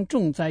浙江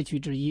重灾区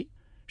之一。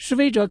示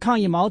威者抗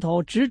议矛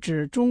头直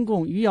指中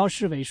共余姚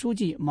市委书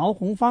记毛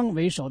红芳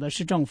为首的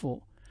市政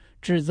府，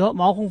指责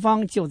毛红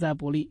芳救灾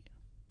不力。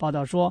报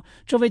道说，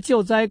这位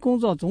救灾工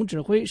作总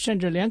指挥甚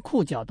至连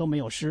裤脚都没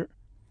有湿。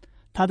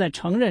他在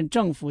承认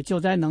政府救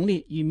灾能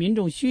力与民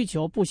众需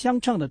求不相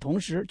称的同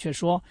时，却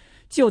说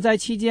救灾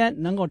期间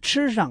能够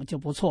吃上就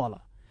不错了，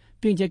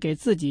并且给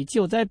自己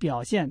救灾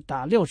表现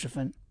打60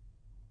分。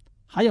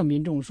还有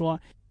民众说，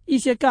一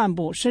些干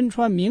部身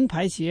穿名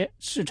牌鞋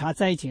视察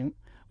灾情，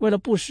为了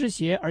不湿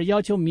鞋而要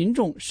求民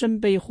众身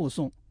背护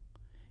送。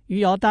余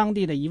姚当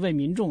地的一位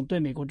民众对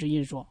美国之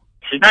音说，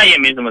其他也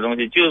没什么东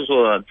西，就是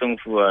说政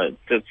府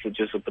这次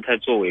就是不太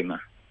作为嘛。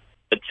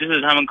其实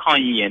他们抗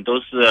议也都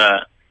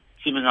是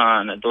基本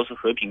上都是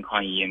和平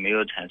抗议，也没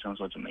有产生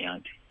说怎么样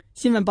的。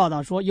新闻报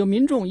道说，有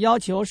民众要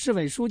求市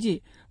委书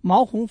记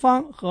毛红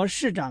芳和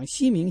市长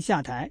西明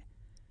下台。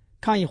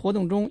抗议活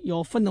动中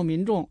有愤怒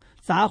民众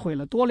砸毁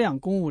了多辆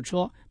公务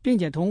车，并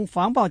且同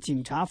防暴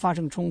警察发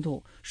生冲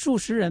突，数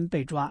十人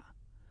被抓。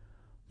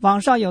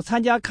网上有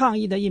参加抗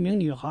议的一名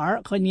女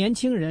孩和年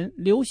轻人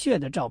流血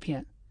的照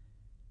片。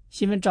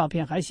新闻照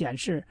片还显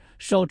示，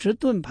手持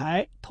盾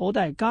牌、头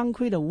戴钢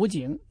盔的武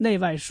警内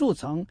外数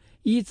层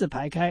一字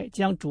排开，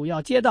将主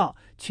要街道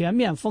全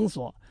面封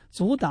锁，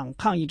阻挡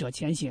抗议者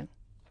前行。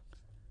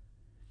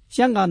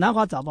香港南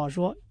华早报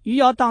说，余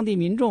姚当地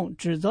民众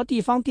指责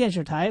地方电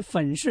视台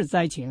粉饰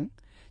灾情，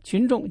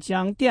群众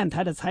将电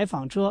台的采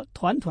访车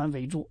团团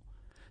围住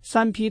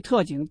，3批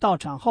特警到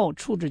场后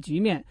处置局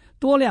面，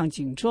多辆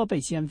警车被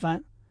掀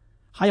翻。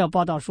还有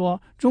报道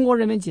说，中国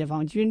人民解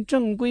放军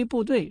正规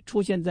部队出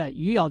现在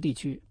余姚地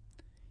区。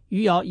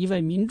余姚一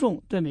位民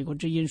众对美国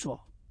之音说，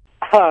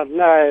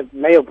那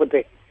没有部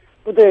队，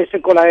部队是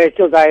过来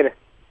救灾的，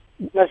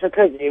那是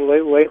特警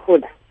维护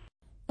的。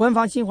官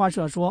方新华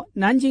社说，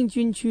南京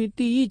军区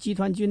第1集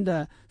团军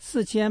的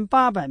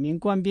4800名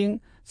官兵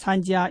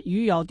参加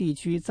余姚地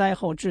区灾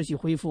后秩序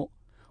恢复，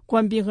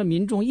官兵和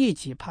民众一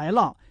起排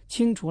涝、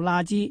清除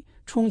垃圾、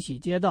冲洗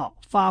街道、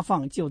发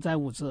放救灾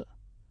物资。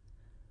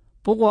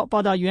不过，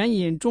报道援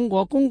引中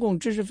国公共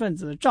知识分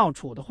子赵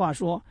楚的话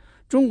说，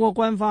中国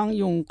官方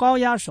用高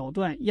压手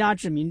段压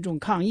制民众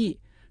抗议，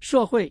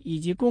社会以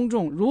及公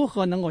众如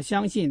何能够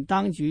相信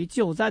当局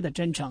救灾的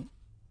真诚？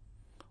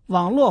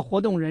网络活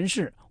动人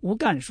士吴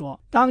干说，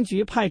当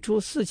局派出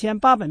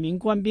4800名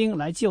官兵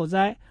来救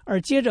灾，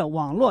而接着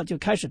网络就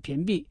开始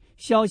屏蔽，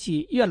消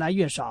息越来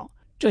越少，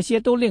这些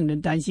都令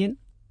人担心。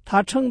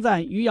他称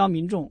赞余姚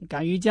民众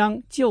敢于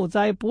将救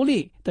灾不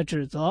力的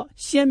指责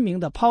鲜明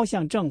地抛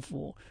向政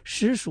府，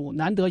实属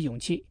难得勇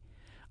气。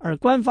而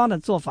官方的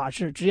做法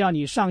是，只要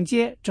你上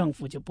街，政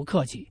府就不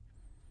客气。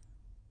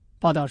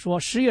报道说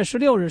，10月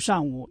16日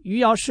上午，余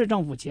姚市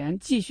政府前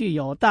继续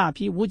有大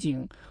批武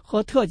警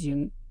和特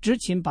警执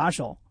勤把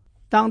守。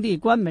当地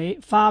官媒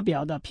发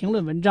表的评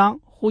论文章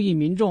呼吁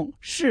民众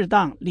适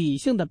当理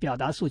性地表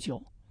达诉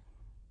求。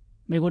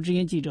美国之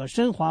音记者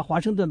申华华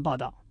盛顿报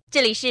道。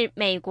这里是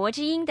美国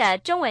之音的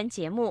中文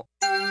节目。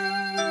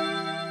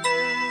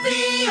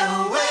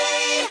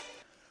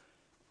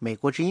美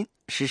国之音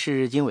时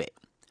事经纬，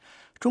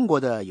中国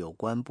的有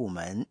关部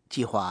门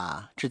计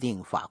划制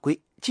定法规，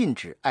禁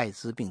止艾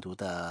滋病毒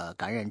的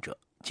感染者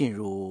进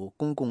入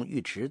公共浴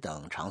池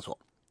等场所。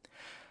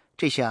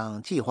这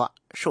项计划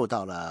受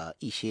到了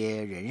一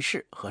些人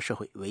士和社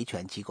会维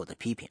权机构的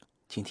批评。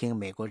请听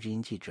美国之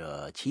音记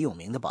者齐永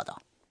明的报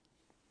道。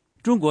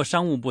中国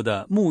商务部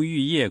的沐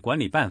浴业管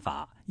理办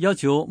法要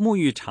求沐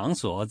浴场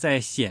所在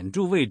显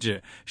著位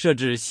置设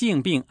置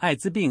性病、艾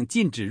滋病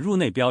禁止入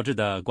内标志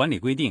的管理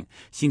规定，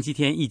星期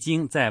天一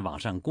经在网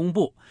上公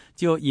布，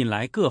就引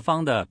来各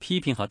方的批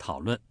评和讨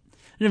论，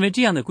认为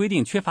这样的规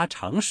定缺乏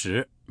常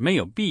识，没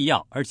有必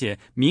要，而且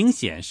明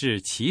显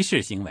是歧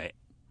视行为。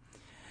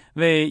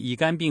为乙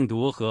肝病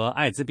毒和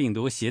艾滋病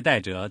毒携带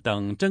者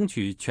等争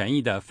取权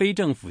益的非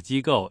政府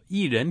机构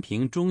一人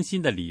评中心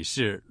的理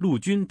事陆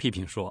军批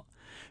评说，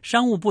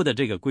商务部的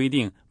这个规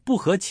定不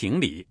合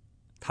情理。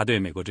他对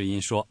美国之音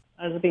说，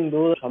艾滋病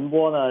毒的传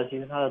播呢，其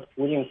实它的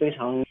途径非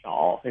常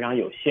少，非常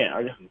有限，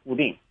而且很固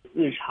定。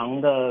日常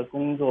的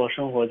工作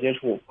生活接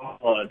触，包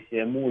括这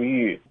些沐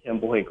浴，先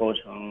不会构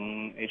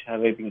成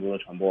HIV 病毒的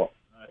传播。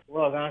除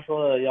了刚才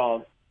说的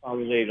要放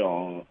入这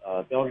种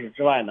标志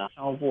之外呢，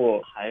商务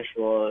部还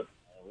说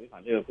违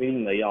反这个规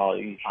定的要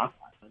予以罚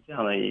款。这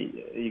样的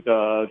一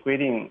个规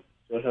定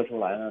折射出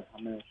来呢，他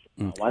们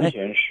完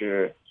全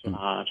是缺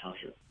乏常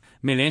识。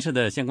美联社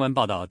的相关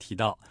报道提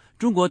到，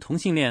中国同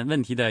性恋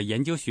问题的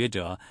研究学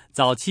者、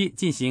早期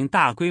进行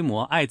大规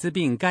模艾滋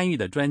病干预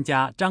的专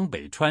家张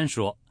北川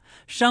说，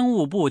商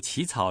务部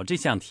起草这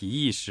项提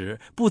议时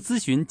不咨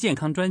询健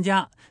康专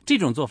家，这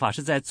种做法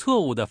是在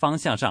错误的方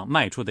向上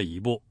迈出的一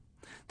步。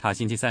他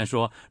星期三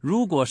说，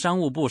如果商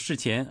务部事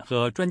前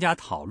和专家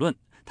讨论，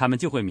他们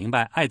就会明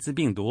白艾滋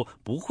病毒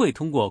不会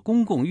通过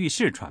公共浴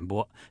室传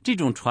播，这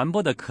种传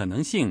播的可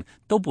能性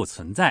都不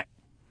存在。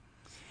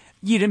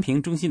一人评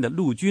中心的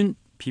陆军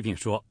批评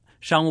说，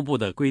商务部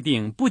的规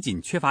定不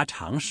仅缺乏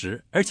常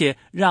识，而且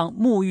让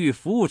沐浴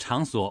服务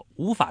场所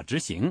无法执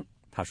行。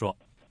他说，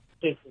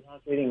这次他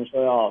规定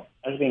说要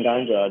艾滋病感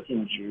染者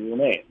禁止入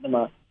内，那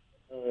么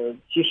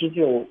其实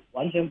就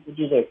完全不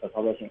具备可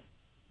操作性，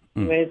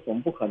因为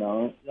总不可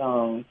能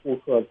让顾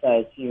客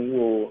在进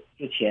入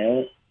之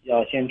前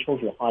要先抽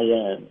取化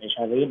验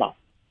HIV 吧，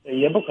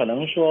也不可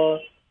能说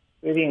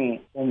规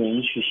定公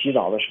民去洗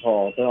澡的时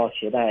候都要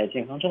携带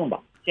健康证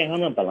吧，健康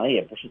证本来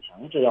也不是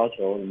强制要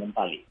求人们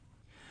办理。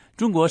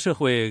中国社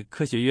会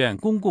科学院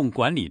公共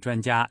管理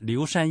专家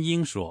刘山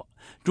英说，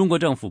中国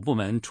政府部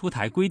门出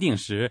台规定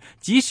时，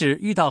即使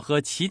遇到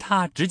和其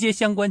他直接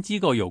相关机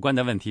构有关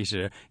的问题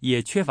时，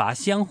也缺乏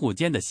相互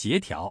间的协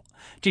调。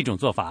这种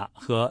做法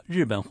和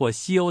日本或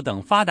西欧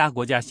等发达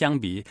国家相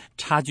比，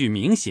差距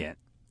明显。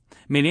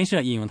美联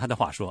社引用他的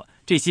话说，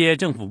这些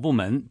政府部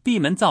门闭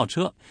门造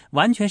车，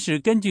完全是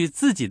根据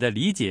自己的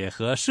理解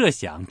和设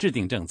想制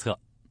定政策。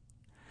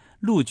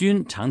陆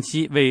军长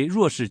期为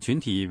弱势群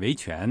体维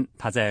权，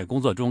他在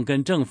工作中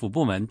跟政府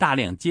部门大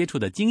量接触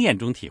的经验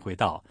中体会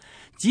到，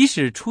即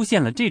使出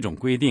现了这种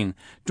规定，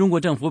中国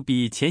政府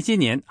比前些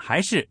年还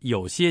是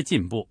有些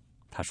进步。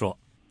他说，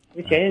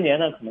因为前些年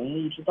呢，可能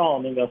一直到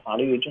那个法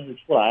律正式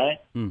出来，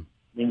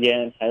民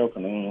间才有可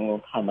能能够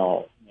看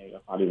到那个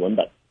法律文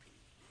本。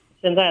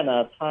现在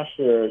呢，他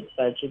是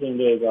在制定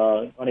这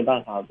个管理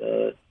办法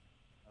的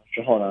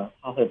时候呢，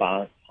他会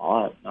把草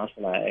案拿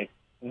出来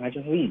公开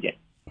征求意见。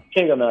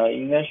这个呢，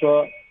应该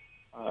说，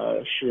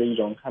是一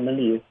种开门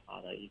立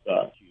法的一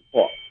个举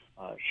措，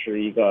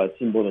是一个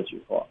进步的举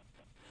措。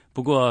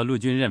不过，陆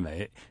军认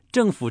为，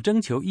政府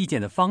征求意见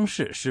的方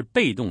式是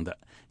被动的，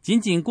仅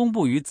仅公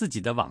布于自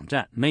己的网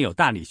站，没有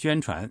大力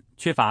宣传，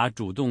缺乏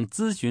主动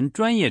咨询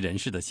专业人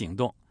士的行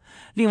动。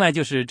另外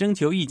就是征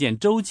求意见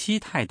周期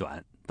太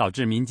短，导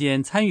致民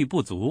间参与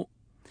不足。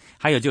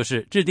还有就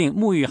是制定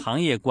沐浴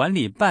行业管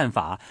理办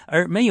法，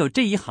而没有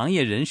这一行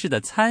业人士的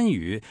参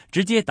与，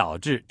直接导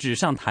致纸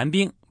上谈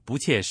兵、不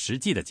切实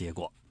际的结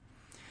果。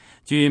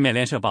据美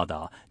联社报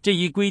道，这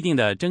一规定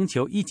的征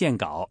求意见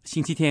稿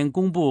星期天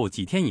公布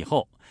几天以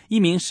后，一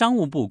名商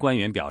务部官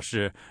员表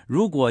示，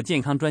如果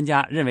健康专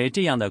家认为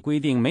这样的规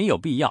定没有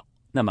必要，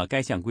那么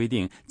该项规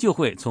定就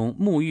会从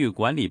沐浴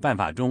管理办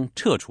法中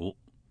撤除。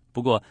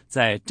不过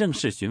在正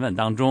式询问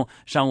当中，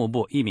商务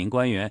部一名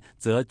官员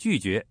则拒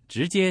绝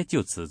直接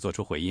就此作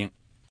出回应。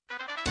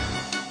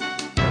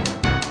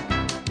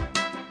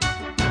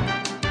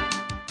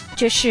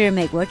这是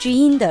美国之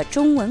音的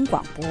中文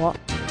广播。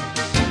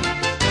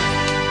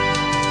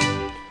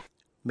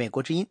美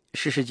国之音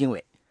时事经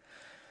纬。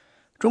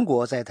中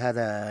国在它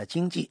的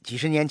经济几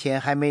十年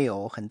前还没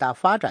有很大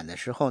发展的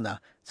时候呢，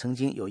曾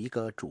经有一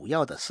个主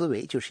要的思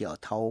维，就是要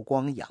韬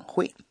光养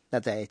晦。那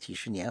在几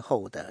十年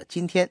后的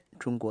今天，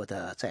中国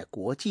的在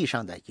国际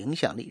上的影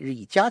响力日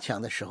益加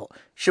强的时候，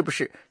是不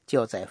是就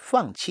要再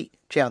放弃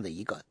这样的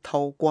一个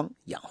韬光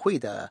养晦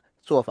的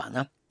做法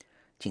呢？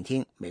请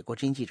听美国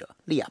之音记者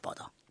利亚报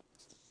道。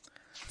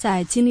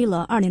在经历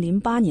了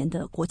2008年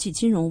的国际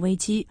金融危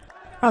机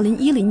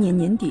，2010年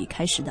年底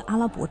开始的阿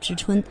拉伯之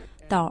春，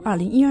到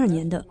2012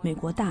年的美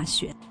国大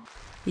选，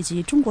以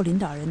及中国领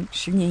导人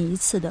10年一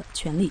次的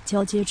权力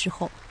交接之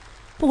后，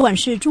不管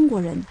是中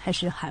国人还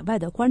是海外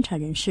的观察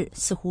人士，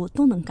似乎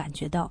都能感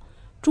觉到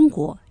中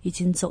国已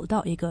经走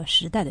到一个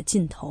时代的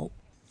尽头。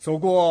走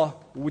过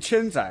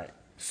5000载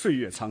岁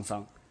月沧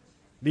桑，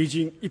历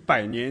经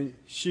100年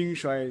兴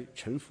衰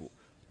沉浮，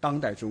当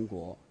代中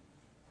国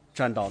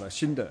站到了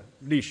新的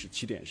历史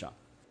起点上。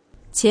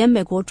前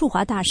美国驻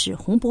华大使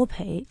洪博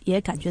培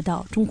也感觉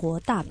到中国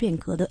大变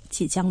革的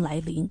即将来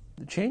临。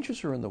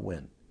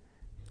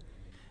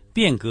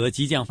变革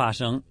即将发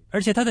生，而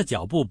且它的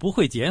脚步不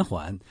会减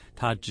缓，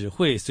它只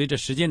会随着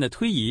时间的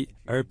推移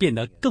而变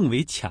得更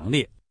为强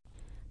烈。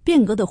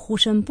变革的呼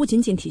声不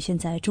仅仅体现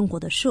在中国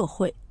的社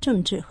会、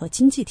政治和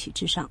经济体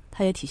制上，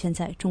它也体现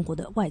在中国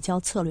的外交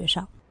策略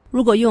上。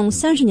如果用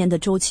30年的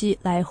周期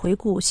来回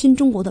顾新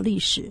中国的历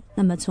史，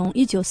那么从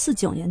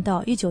1949年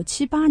到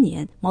1978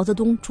年毛泽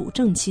东主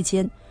政期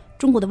间，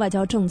中国的外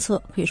交政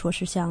策可以说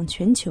是向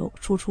全球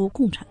输出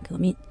共产革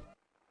命。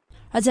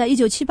而在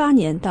1978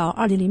年到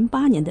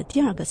2008年的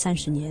第二个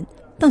30年，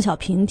邓小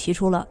平提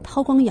出了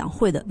韬光养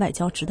晦的外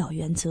交指导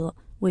原则，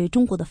为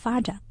中国的发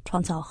展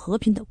创造和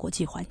平的国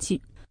际环境。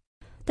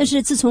但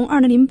是自从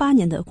2008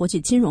年的国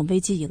际金融危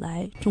机以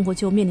来，中国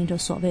就面临着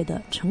所谓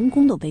的成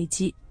功的危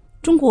机。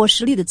中国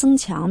实力的增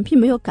强并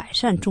没有改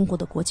善中国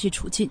的国际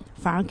处境，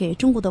反而给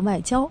中国的外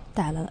交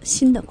带来了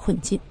新的困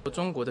境。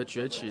中国的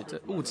崛起，这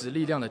物质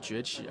力量的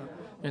崛起啊，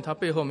因为它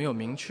背后没有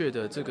明确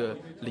的这个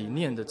理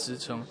念的支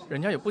撑，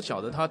人家也不晓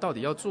得他到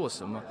底要做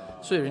什么，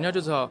所以人家就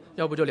只好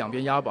要不就两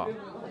边押宝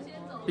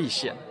避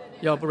险，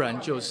要不然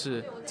就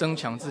是增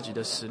强自己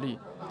的实力，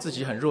自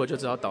己很弱就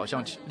只好倒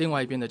向另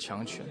外一边的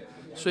强权。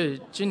所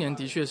以今年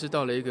的确是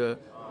到了一个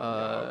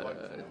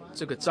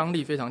这个张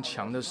力非常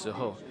强的时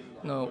候。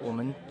那我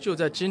们就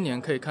在今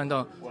年可以看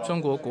到中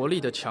国国力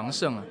的强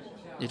盛啊，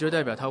也就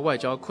代表它外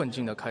交困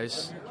境的开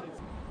始。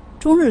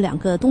中日两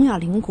个东亚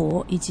邻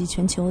国以及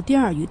全球第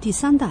2与第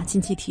3大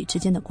经济体之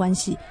间的关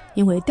系，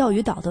因为钓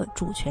鱼岛的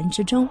主权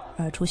之争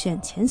而出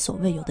现前所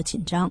未有的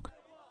紧张。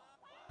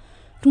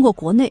中国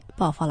国内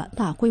爆发了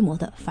大规模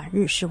的反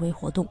日示威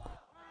活动。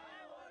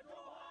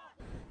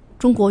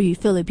中国与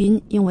菲律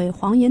宾因为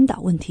黄岩岛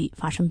问题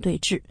发生对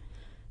峙。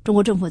中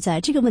国政府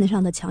在这个问题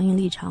上的强硬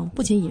立场，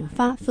不仅引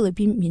发菲律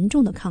宾民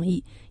众的抗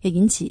议，也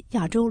引起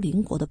亚洲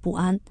邻国的不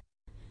安。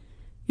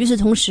与此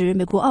同时，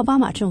美国奥巴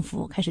马政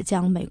府开始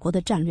将美国的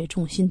战略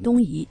重心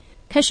东移，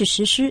开始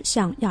实施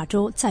向亚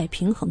洲再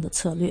平衡的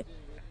策略。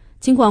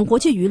尽管国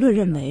际舆论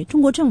认为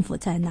中国政府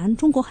在南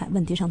中国海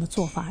问题上的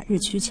做法日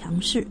趋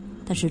强势，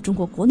但是中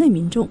国国内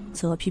民众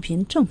则批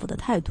评政府的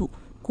态度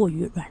过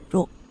于软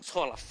弱。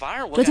错了，反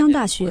而浙江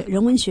大学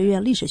人文学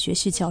院历史学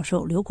系教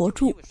授刘国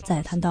柱在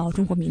谈到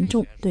中国民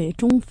众对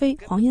中菲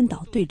黄岩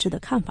岛对峙的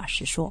看法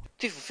时说：“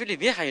对付菲律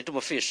宾还有这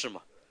么费事吗？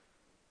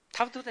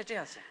他们都在这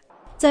样想。”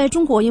在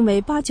中国因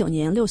为89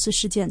年6四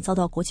事件遭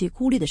到国际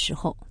孤立的时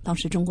候，当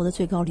时中国的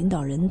最高领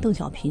导人邓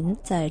小平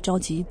在召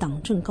集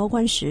党政高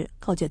官时，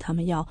告诫他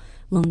们要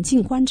冷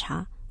静观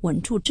察、稳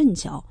住阵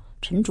脚、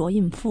沉着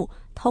应付、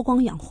韬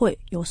光养晦，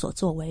有所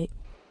作为。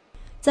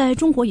在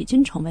中国已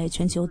经成为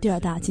全球第2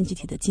大经济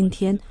体的今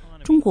天，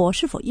中国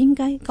是否应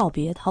该告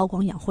别韬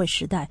光养晦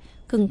时代，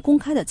更公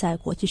开地在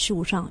国际事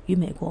务上与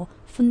美国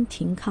分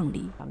庭抗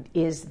礼？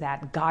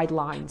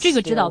这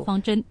个指导方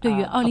针对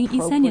于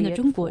2013年的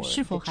中国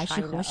是否还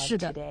是合适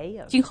的？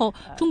今后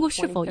中国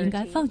是否应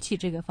该放弃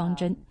这个方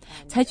针，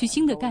采取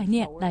新的概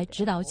念来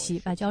指导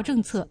其外交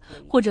政策，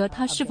或者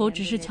他是否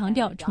只是强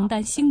调承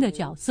担新的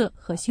角色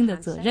和新的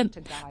责任？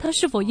他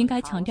是否应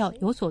该强调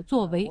有所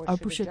作为，而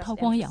不是韬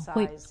光养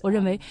晦？我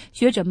认为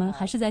学者们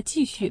还是在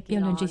继续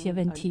辩论这些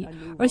问题，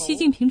而习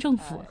近平政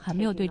府还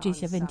没有对这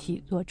些问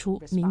题做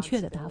出明确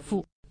的答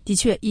复。的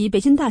确，以北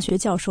京大学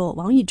教授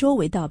王一舟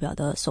为代表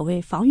的所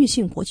谓防御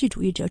性国际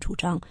主义者主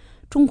张，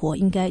中国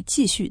应该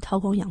继续韬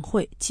光养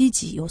晦，积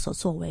极有所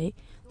作为，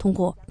通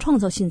过创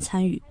造性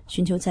参与，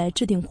寻求在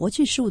制定国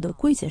际事务的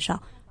规则上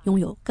拥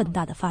有更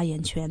大的发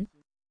言权。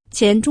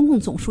前中共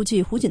总书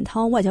记胡锦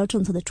涛外交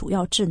政策的主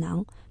要智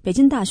囊、北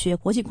京大学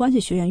国际关系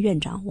学院院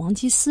长王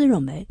基思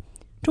认为，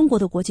中国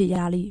的国际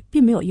压力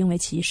并没有因为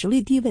其实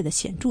力地位的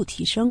显著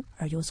提升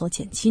而有所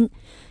减轻，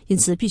因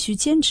此必须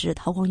坚持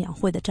韬光养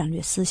晦的战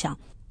略思想。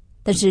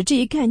但是这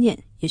一概念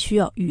也需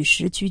要与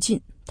时俱进。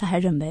他还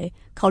认为，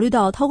考虑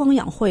到韬光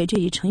养晦这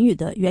一成语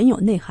的原有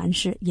内涵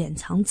是掩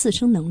藏自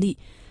身能力，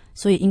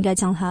所以应该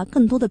将它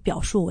更多的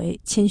表述为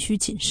谦虚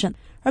谨慎。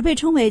而被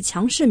称为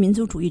强势民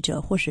族主义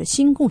者或是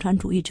新共产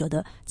主义者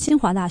的清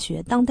华大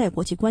学当代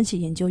国际关系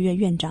研究院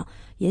院长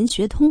严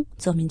学通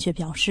则明确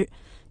表示，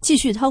继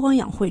续韬光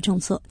养晦政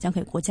策将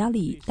给国家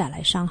利益带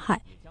来伤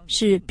害，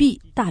是弊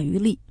大于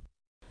利。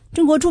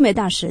中国驻美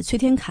大使崔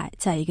天凯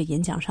在一个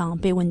演讲上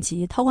被问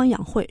及韬光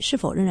养晦是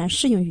否仍然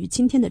适用于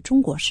今天的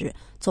中国时，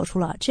做出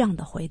了这样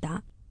的回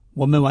答：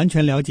我们完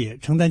全了解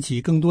承担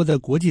起更多的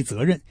国际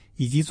责任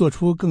以及做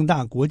出更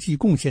大国际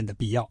贡献的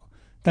必要，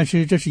但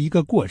是这是一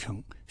个过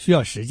程，需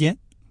要时间。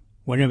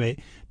我认为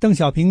邓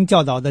小平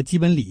教导的基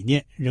本理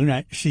念仍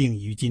然适应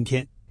于今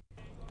天。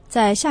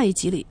在下一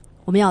集里，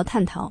我们要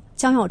探讨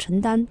将要承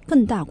担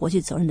更大国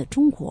际责任的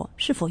中国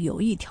是否有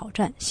意挑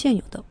战现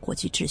有的国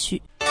际秩序。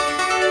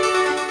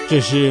这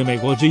是美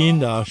国之音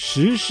的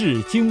时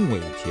事经纬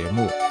节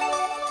目。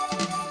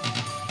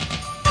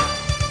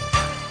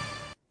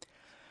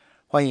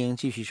欢迎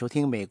继续收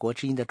听美国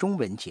之音的中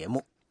文节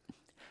目。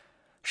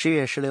10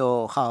月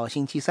16号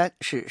星期三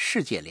是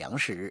世界粮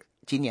食日。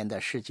今年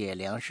的世界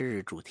粮食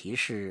日主题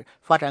是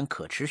发展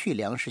可持续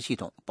粮食系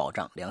统，保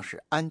障粮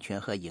食安全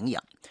和营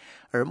养。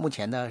而目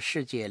前呢，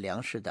世界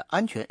粮食的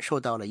安全受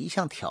到了一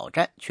项挑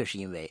战，却是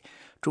因为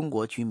中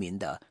国居民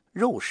的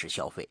肉食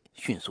消费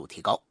迅速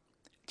提高。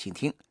请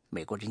听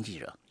美国之音记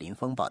者林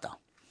峰报道。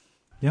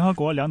联合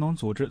国粮农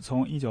组织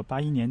从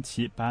1981年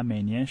起把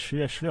每年10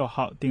月16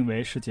号定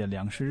为世界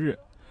粮食日，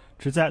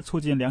旨在促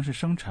进粮食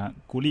生产，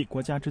鼓励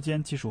国家之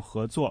间技术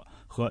合作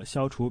和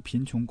消除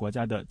贫穷国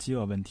家的饥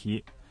饿问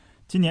题。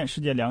今年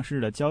世界粮食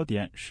日的焦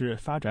点是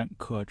发展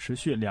可持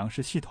续粮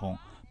食系统，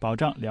保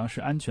障粮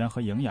食安全和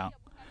营养。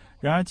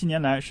然而近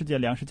年来世界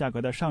粮食价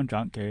格的上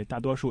涨给大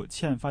多数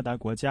欠发达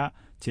国家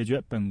解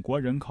决本国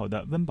人口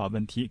的温饱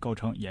问题构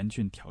成严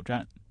峻挑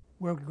战。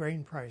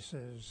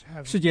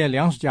世界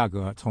粮食价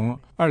格从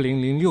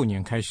2006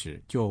年开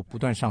始就不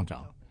断上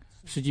涨，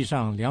实际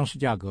上粮食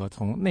价格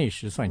从那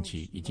时算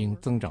起已经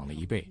增长了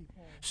1倍。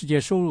世界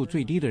收入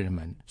最低的人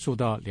们受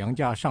到粮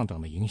价上涨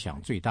的影响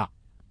最大。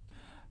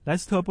莱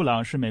斯特·布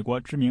朗是美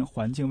国知名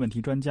环境问题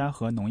专家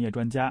和农业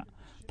专家，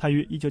他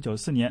于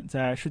1994年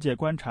在《世界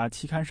观察》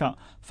期刊上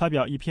发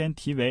表一篇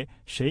题为《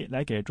谁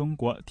来给中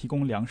国提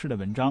供粮食》的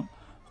文章，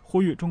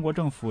呼吁中国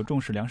政府重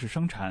视粮食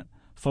生产，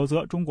否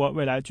则中国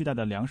未来巨大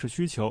的粮食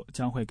需求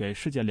将会给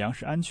世界粮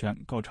食安全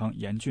构成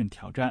严峻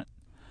挑战。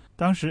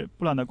当时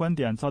布朗的观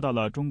点遭到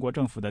了中国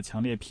政府的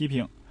强烈批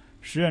评。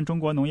时任中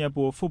国农业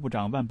部副部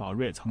长万宝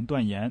瑞曾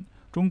断言，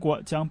中国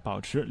将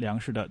保持粮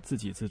食的自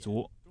给自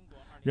足。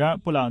然而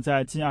布朗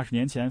在近20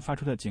年前发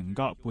出的警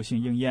告不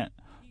幸应验，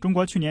中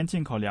国去年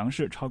进口粮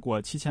食超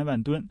过7000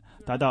万吨，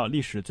达到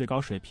历史最高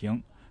水平，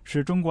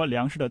使中国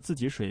粮食的自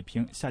给水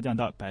平下降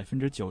到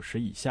90%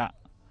以下。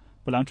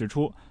布朗指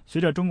出，随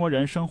着中国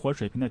人生活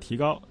水平的提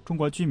高，中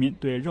国居民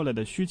对肉类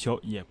的需求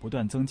也不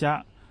断增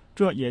加，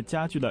这也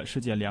加剧了世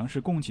界粮食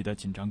供给的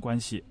紧张关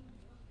系。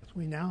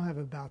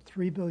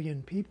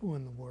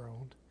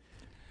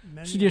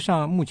世界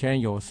上目前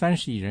有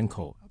30亿人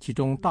口，其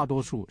中大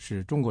多数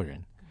是中国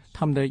人，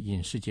他们的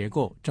饮食结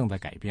构正在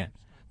改变，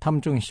他们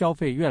正消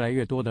费越来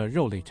越多的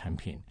肉类产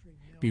品，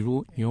比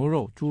如牛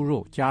肉、猪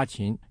肉、家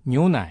禽、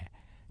牛奶、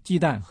鸡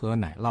蛋和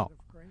奶酪，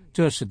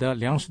这使得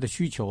粮食的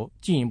需求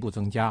进一步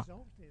增加。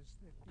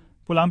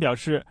布朗表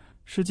示，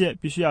世界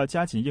必须要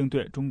加紧应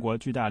对中国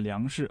巨大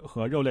粮食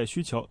和肉类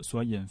需求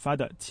所引发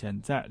的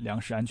潜在粮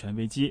食安全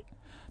危机，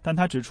但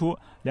他指出，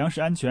粮食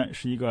安全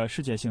是一个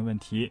世界性问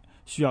题，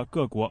需要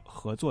各国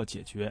合作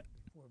解决。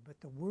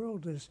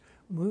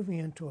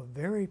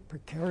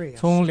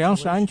从粮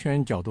食安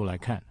全角度来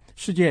看，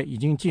世界已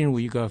经进入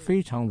一个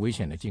非常危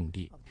险的境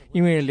地，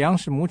因为粮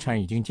食亩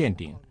产已经见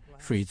顶，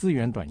水资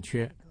源短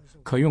缺，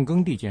可用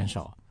耕地减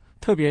少，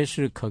特别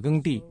是可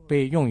耕地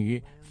被用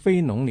于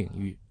非农领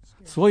域，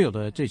所有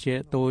的这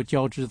些都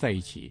交织在一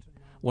起。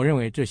我认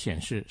为这显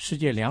示世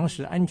界粮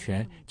食安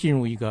全进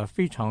入一个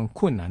非常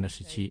困难的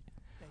时期。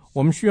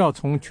我们需要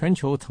从全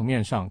球层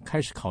面上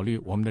开始考虑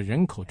我们的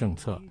人口政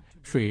策、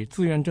水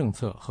资源政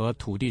策和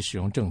土地使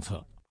用政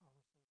策。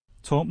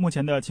从目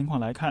前的情况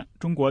来看，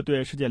中国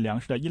对世界粮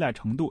食的依赖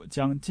程度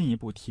将进一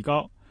步提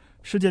高，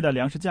世界的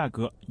粮食价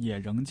格也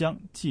仍将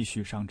继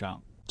续上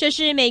涨。这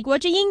是美国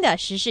之音的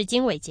时事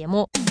经纬节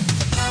目。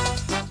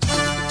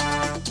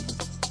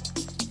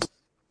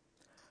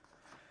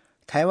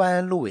台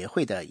湾陆委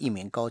会的一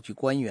名高级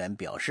官员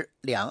表示，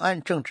两岸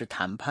政治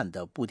谈判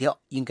的步调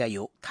应该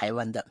由台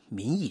湾的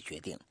民意决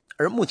定，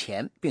而目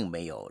前并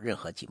没有任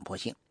何紧迫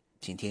性。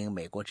请听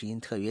美国之音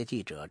特约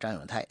记者张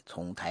永泰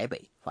从台北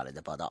发来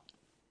的报道。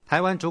台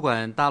湾主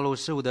管大陆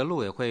事务的陆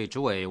委会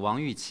主委王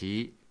玉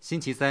琦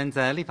星期三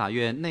在立法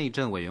院内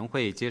政委员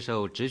会接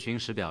受质询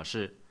时表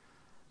示，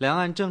两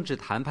岸政治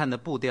谈判的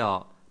步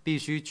调必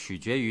须取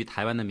决于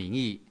台湾的民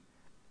意，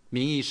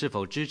民意是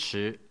否支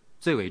持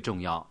最为重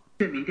要。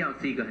民调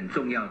是一个很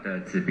重要的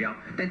指标，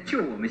但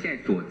就我们现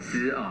在所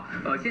知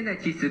现在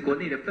其实国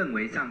内的氛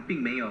围上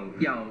并没有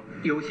要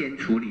优先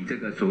处理这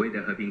个所谓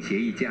的和平协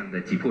议这样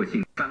的急迫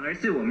性，反而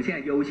是我们现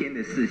在优先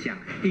的事项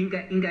应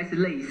该是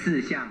类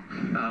似像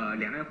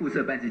两岸互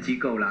设办事机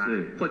构啦，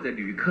或者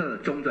旅客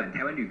中转，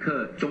台湾旅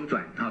客中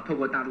转透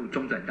过大陆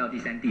中转到第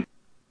三地。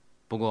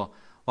不过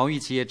王玉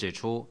琦也指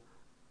出，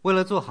为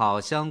了做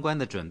好相关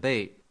的准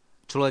备，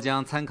除了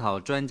将参考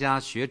专家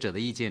学者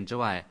的意见之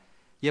外，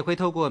也会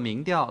透过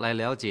民调来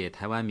了解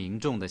台湾民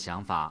众的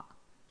想法。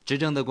执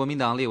政的国民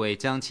党立委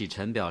江启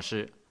臣表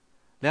示，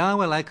两岸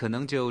未来可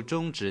能就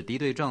终止敌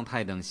对状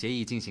态等协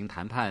议进行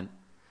谈判，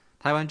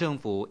台湾政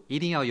府一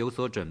定要有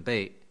所准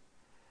备。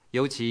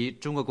尤其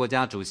中国国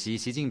家主席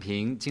习近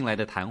平近来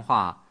的谈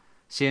话，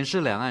显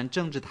示两岸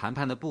政治谈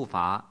判的步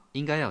伐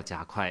应该要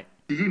加快。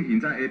习近平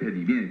在 APEC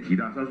里面也提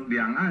到，说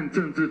两岸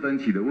政治分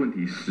歧的问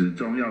题始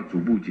终要逐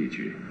步解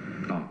决，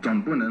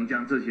总不能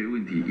将这些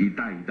问题一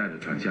代一代的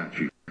传下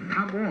去。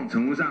他某种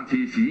程度上，其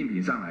实习近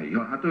平上来以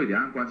后，他对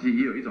两岸关系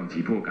也有一种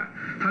急迫感。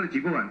他的急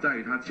迫感在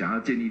于他想要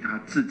建立他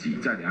自己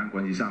在两岸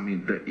关系上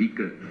面的一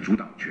个主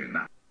导权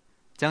啦。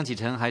江启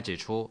臣还指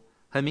出，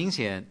很明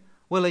显，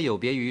为了有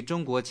别于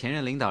中国前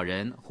任领导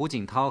人胡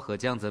锦涛和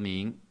江泽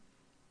民，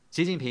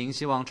习近平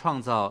希望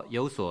创造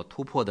有所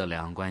突破的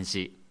两岸关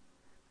系。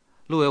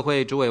陆委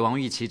会主委王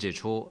玉琦指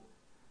出，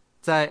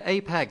在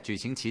APEC 举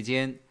行期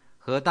间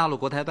和大陆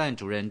国台办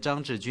主任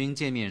张志军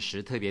见面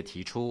时特别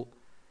提出，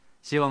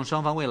希望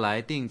双方未来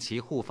定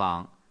期互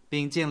访，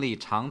并建立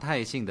常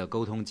态性的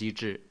沟通机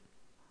制。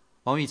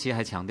王玉琦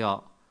还强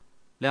调，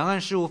两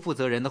岸事务负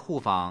责人的互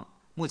访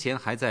目前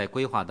还在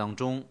规划当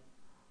中，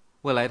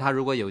未来他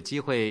如果有机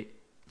会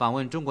访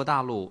问中国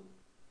大陆，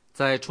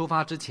在出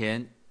发之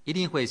前一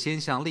定会先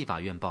向立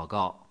法院报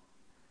告。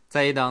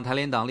在野党台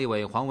联党立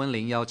委黄文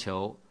玲要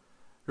求，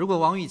如果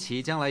王玉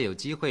琦将来有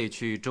机会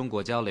去中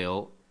国交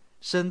流，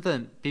身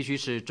份必须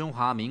是中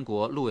华民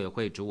国陆委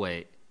会主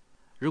委，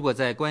如果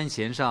在官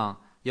衔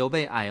上有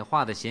被矮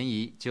化的嫌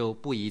疑，就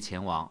不宜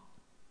前往。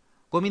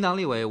国民党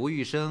立委吴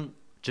玉生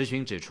质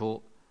询指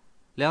出，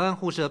两岸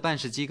互设办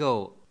事机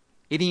构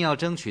一定要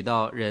争取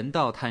到人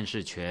道探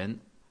视权，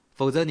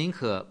否则宁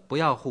可不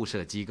要互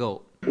设机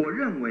构。我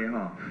认为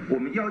我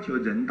们要求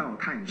人道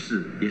探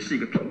视也是一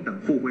个平等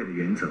互惠的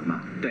原则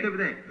嘛，对不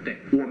对？对，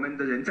我们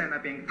的人在那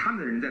边，他们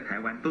的人在台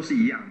湾都是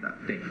一样的，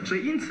对。所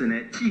以因此呢，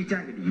基于这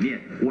样一个理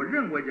念，我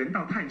认为人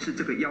道探视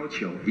这个要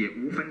求也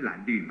无分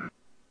蓝绿嘛。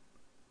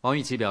王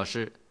玉琦表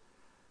示，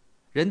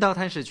人道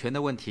探视权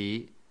的问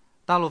题，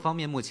大陆方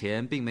面目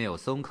前并没有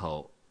松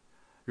口，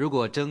如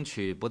果争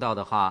取不到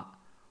的话，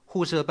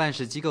互设办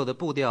事机构的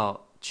步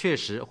调确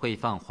实会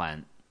放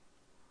缓。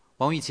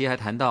王玉琦还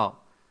谈到，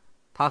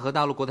他和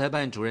大陆国台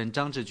办主任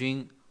张志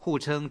军互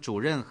称主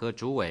任和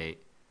主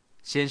委，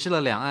显示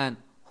了两岸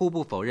互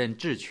不否认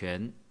治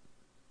权。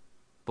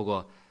不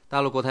过，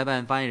大陆国台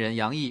办发言人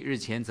杨毅日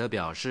前则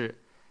表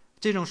示，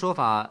这种说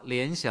法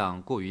联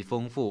想过于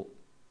丰富。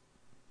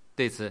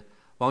对此，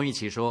王玉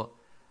琦说，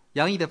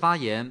杨毅的发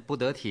言不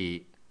得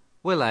体，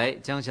未来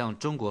将向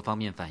中国方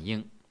面反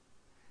映。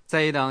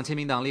在野党亲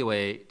民党立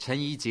委陈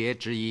怡杰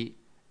质疑，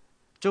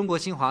中国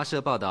新华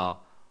社报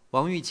道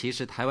王玉琦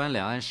是台湾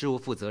两岸事务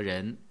负责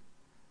人，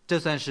这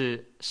算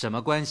是什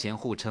么官衔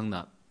互称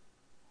呢？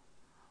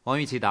王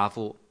玉琦答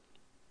复，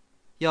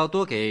要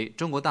多给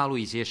中国大陆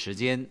一些时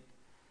间，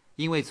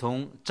因为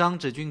从张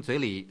志军嘴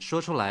里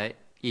说出来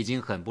已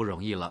经很不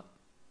容易了。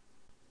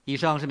以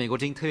上是美国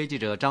之音特约记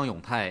者张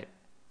永泰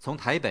从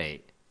台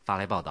北发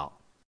来报道。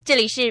这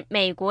里是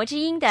美国之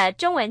音的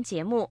中文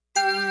节目。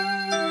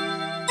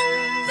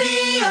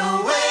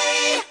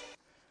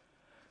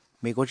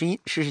美国之音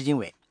时事经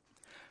纬。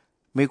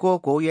美国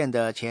国务院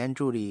的前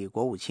助理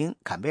国务卿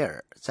坎贝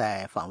尔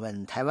在访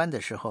问台湾的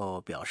时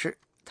候表示，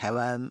台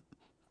湾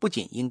不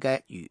仅应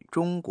该与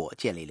中国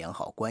建立良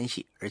好关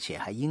系，而且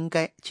还应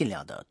该尽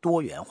量的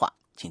多元化。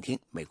请听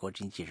美国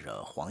之音记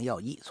者黄耀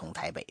义从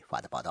台北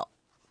发的报道。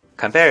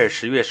坎贝尔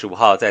10月15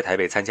号在台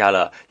北参加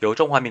了由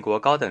中华民国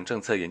高等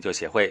政策研究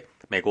协会、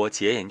美国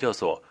企业研究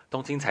所、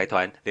东京财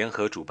团联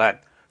合主办，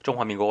中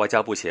华民国外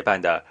交部协办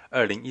的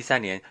2013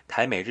年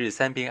台美日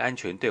三边安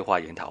全对话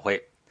研讨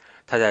会。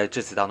他在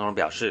致辞当中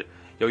表示，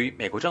由于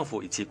美国政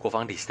府以及国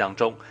防体系当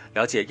中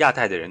了解亚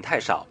太的人太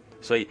少，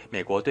所以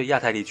美国对亚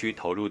太地区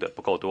投入的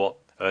不够多，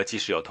而即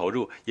使有投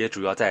入，也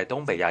主要在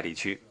东北亚地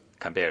区。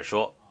坎贝尔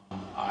说，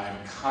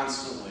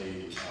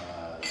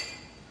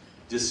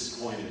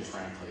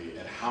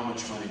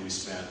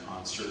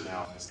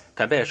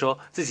坎贝尔说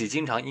自己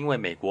经常因为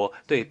美国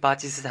对巴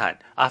基斯坦、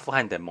阿富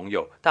汗等盟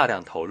友大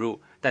量投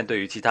入，但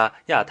对于其他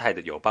亚太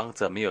的友邦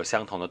则没有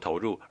相同的投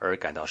入而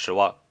感到失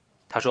望。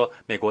他说，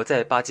美国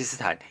在巴基斯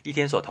坦一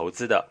天所投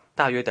资的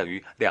大约等于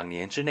2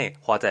年之内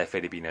花在菲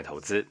律宾的投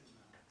资。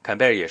坎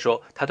贝尔也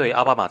说，他对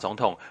奥巴马总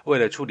统为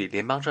了处理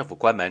联邦政府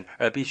关门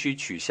而必须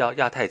取消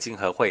亚太经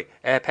合会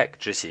APEC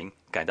之行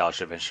感到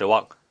十分失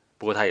望。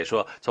不过他也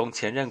说，从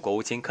前任国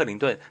务卿克林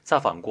顿造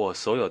访过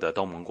所有的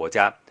东盟国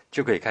家，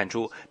就可以看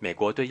出美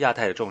国对亚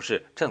太的重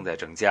视正在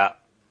增加。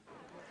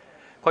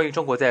关于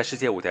中国在世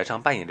界舞台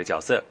上扮演的角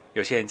色，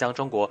有些人将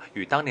中国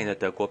与当年的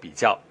德国比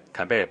较，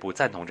坎贝尔不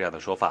赞同这样的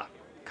说法。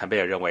坎贝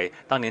尔认为，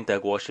当年德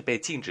国是被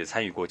禁止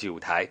参与国际舞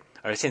台，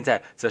而现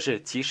在则是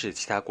即使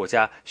其他国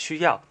家需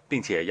要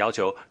并且要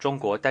求中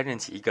国担任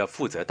起一个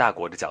负责大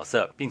国的角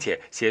色，并且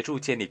协助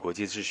建立国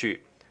际秩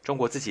序，中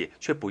国自己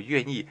却不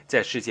愿意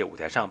在世界舞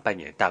台上扮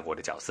演大国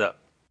的角色。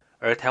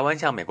而台湾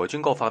向美国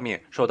军购方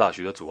面受到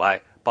许多阻碍，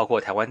包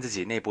括台湾自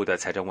己内部的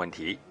财政问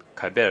题。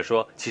坎贝尔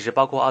说，其实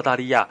包括澳大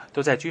利亚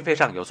都在军费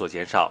上有所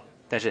减少，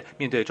但是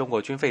面对中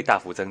国军费大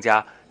幅增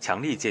加，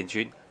强力建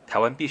军，台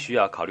湾必须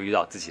要考虑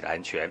到自己的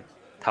安全。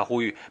他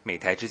呼吁美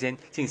台之间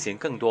进行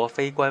更多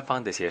非官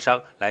方的协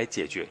商来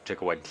解决这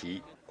个问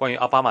题。关于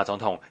奥巴马总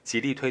统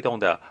极力推动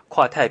的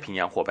跨太平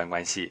洋伙伴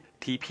关系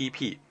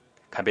TPP，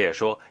 坎贝尔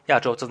说，亚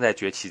洲正在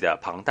崛起的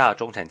庞大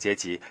中产阶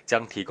级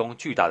将提供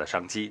巨大的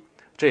商机，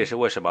这也是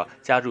为什么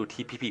加入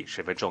TPP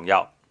十分重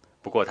要。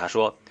不过他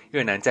说，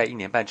越南在1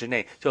年半之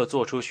内就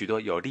做出许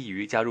多有利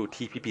于加入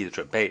TPP 的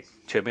准备，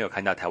却没有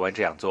看到台湾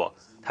这样做。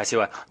他希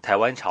望台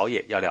湾朝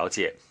野要了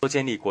解，多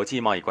建立国际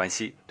贸易关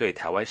系对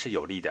台湾是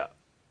有利的。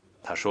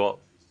他说，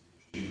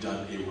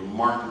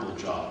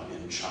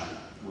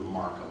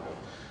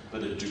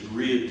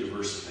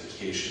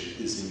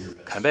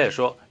坎贝尔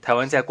说，台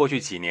湾在过去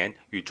几年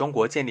与中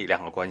国建立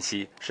良好关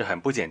系是很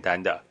不简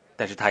单的，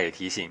但是他也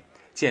提醒，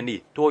建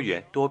立多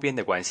元多边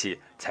的关系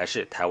才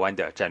是台湾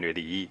的战略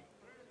利益。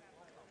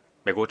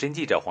美国侦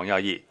记者黄耀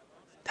义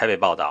台北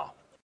报道。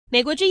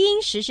美国之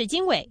音时事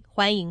经纬，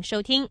欢迎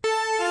收听。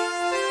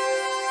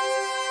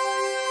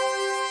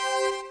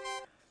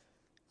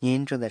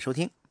您正在收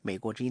听美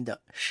国之音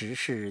的时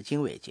事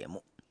经纬节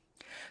目。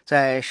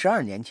在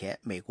12年前，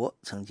美国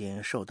曾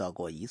经受到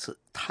过一次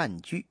炭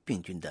疽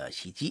病菌的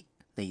袭击，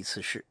那一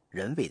次是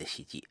人为的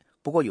袭击。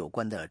不过有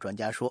关的专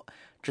家说，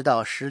直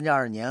到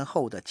12年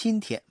后的今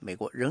天，美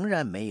国仍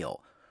然没有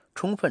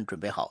充分准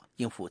备好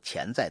应付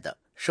潜在的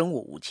生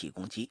物武器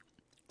攻击。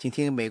请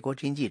听美国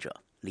之音记者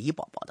李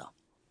宝报道。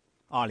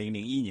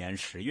2001年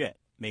10月，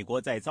美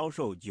国在遭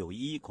受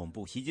911恐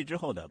怖袭击之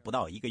后的不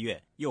到1个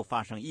月，又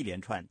发生一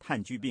连串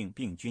炭疽病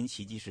病菌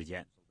袭击事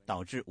件，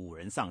导致5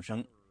人丧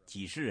生，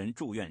几十人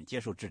住院接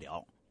受治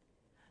疗。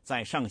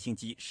在上个星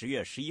期10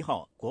月11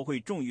号，国会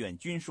众议院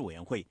军事委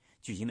员会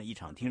举行了一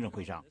场听证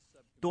会上，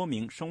多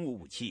名生物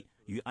武器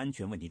与安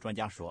全问题专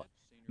家说，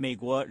美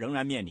国仍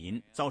然面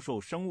临遭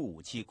受生物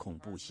武器恐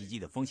怖袭击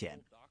的风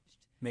险。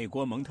美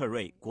国蒙特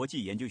瑞国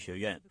际研究学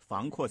院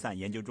防扩散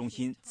研究中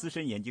心资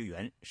深研究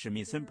员史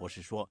密森博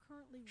士说，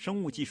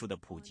生物技术的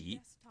普及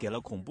给了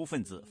恐怖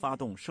分子发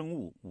动生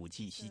物武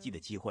器袭击的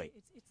机会。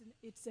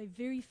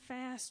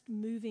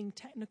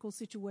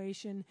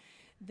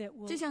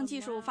这项技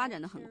术发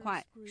展得很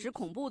快，使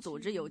恐怖组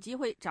织有机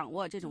会掌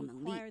握这种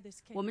能力。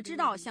我们知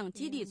道，像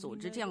基地组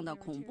织这样的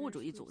恐怖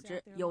主义组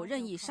织有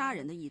任意杀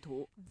人的意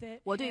图。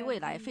我对未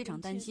来非常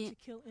担心，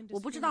我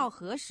不知道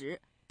何时，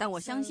但我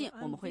相信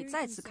我们会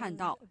再次看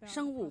到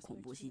生物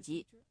恐怖袭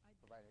击。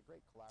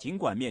尽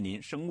管面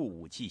临生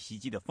物武器袭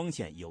击的风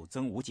险有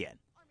增无减，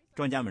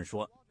专家们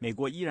说，美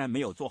国依然没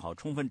有做好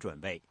充分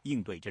准备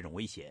应对这种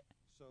威胁。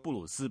布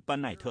鲁斯·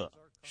班奈特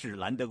是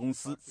兰德公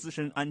司资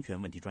深安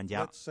全问题专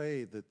家。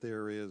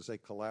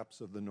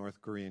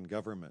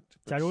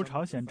假如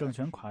朝鲜政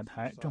权垮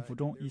台，政府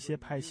中一些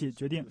派系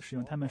决定使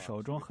用他们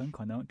手中很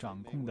可能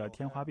掌控的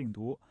天花病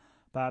毒，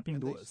把病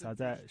毒撒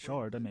在首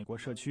尔的美国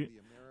社区。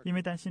因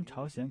为担心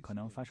朝鲜可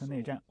能发生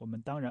内战，我们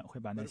当然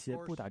会把那些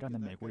不打仗的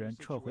美国人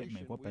撤回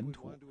美国本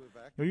土。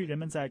由于人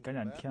们在感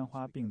染天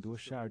花病毒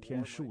12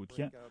天、15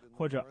天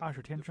或者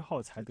20天之后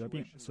才得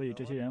病，所以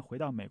这些人回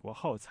到美国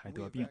后才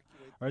得病，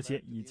而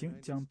且已经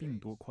将病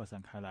毒扩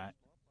散开来。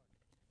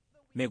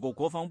美国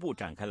国防部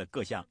展开了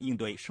各项应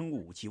对生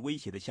物武器威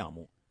胁的项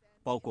目，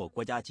包括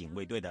国家警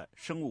卫队的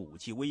生物武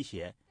器威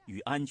胁与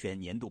安全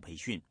年度培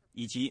训，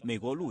以及美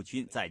国陆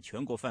军在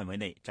全国范围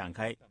内展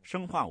开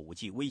生化武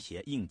器威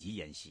胁应急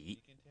演习。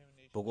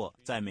不过，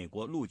在美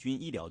国陆军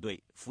医疗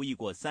队服役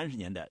过30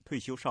年的退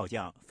休少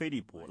将菲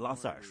利普·拉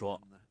塞尔说，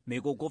美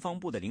国国防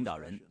部的领导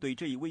人对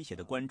这一威胁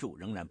的关注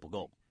仍然不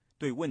够，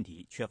对问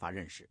题缺乏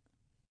认识。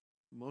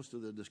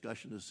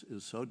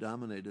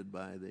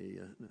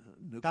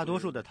大多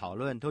数的讨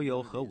论都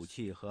由核武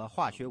器和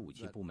化学武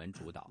器部门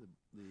主导，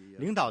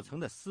领导层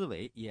的思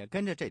维也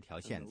跟着这条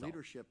线走。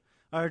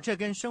而这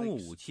跟生物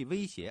武器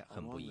威胁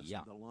很不一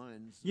样。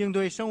应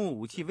对生物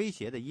武器威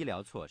胁的医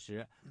疗措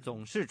施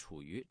总是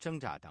处于挣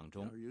扎当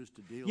中，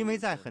因为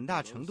在很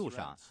大程度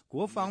上，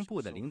国防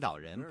部的领导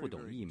人不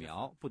懂疫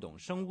苗，不懂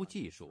生物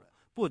技术，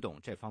不懂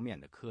这方面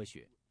的科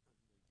学。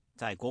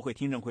在国会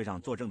听证会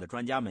上作证的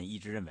专家们一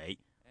致认为，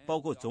包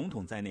括总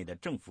统在内的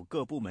政府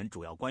各部门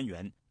主要官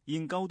员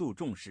应高度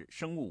重视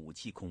生物武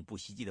器恐怖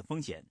袭击的风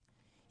险，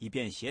以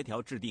便协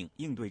调制定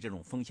应对这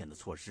种风险的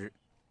措施。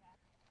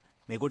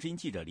美国之音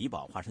记者李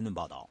宝华盛顿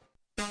报道。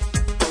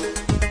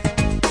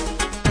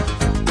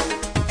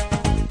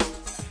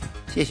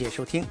谢谢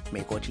收听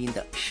美国之音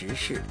的时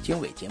事经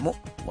纬节目，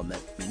我们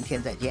明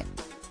天再见。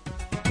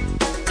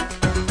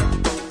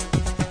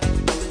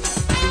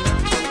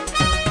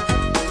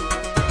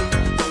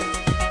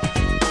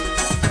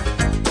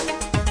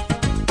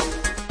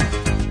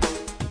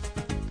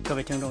各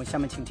位听众，下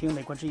面请听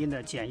美国之音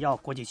的简要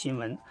国际新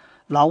闻。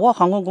老挝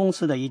航空公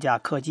司的一架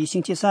客机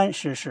星期三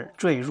失事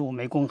坠入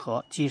湄公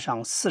河，机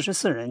上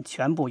44人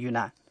全部遇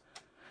难。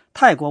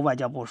泰国外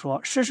交部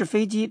说，失事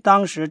飞机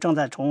当时正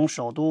在从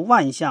首都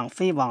万象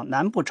飞往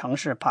南部城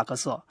市帕克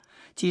色，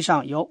机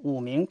上有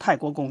5名泰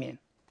国公民。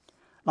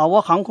老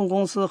挝航空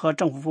公司和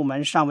政府部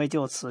门尚未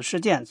就此事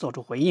件作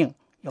出回应。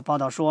有报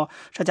道说，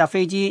这架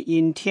飞机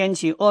因天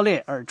气恶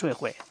劣而坠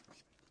毁。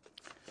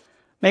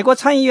美国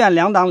参议院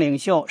两党领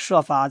袖设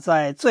法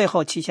在最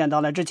后期限到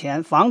来之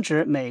前防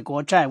止美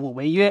国债务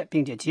违约，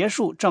并且结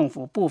束政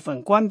府部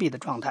分关闭的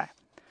状态。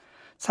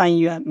参议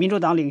院民主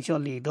党领袖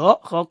里德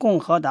和共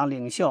和党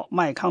领袖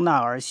麦康奈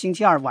尔星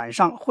期二晚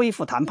上恢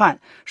复谈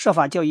判，设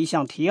法就一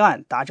项提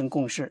案达成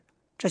共识。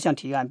这项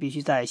提案必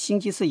须在星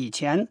期四以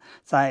前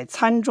在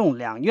参众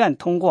两院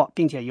通过，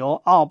并且由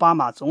奥巴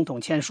马总统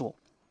签署。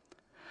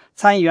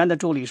参议员的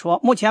助理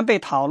说，目前被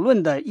讨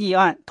论的议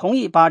案同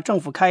意把政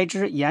府开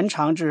支延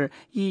长至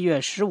1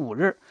月15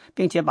日，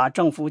并且把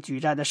政府举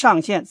债的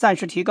上限暂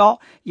时提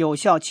高，有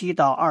效期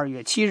到2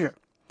月7日。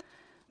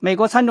美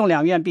国参众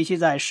两院必须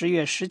在10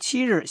月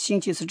17日星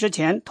期四之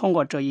前通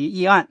过这一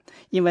议案，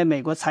因为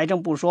美国财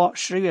政部说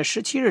10月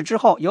17日之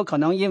后有可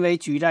能因为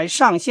举债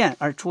上限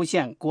而出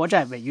现国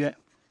债违约。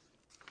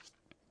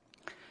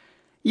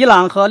伊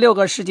朗和6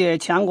个世界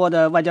强国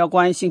的外交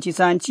官星期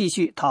三继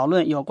续讨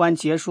论有关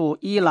结束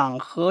伊朗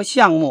核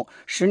项目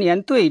10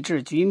年对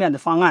峙局面的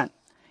方案。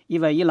一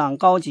位伊朗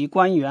高级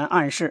官员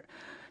暗示，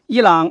伊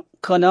朗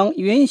可能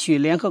允许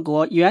联合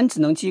国原子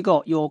能机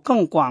构有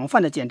更广泛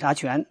的检查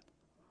权，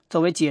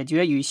作为解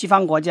决与西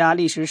方国家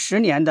历时10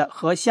年的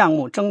核项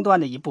目争端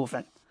的一部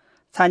分。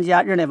参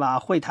加日内瓦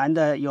会谈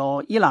的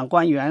有伊朗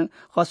官员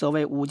和所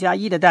谓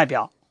5+1的代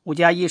表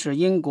，5+1是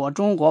英国、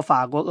中国、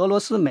法国、俄罗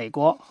斯、美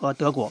国和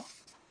德国。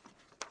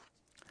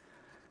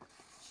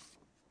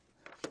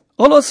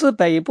俄罗斯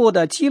北部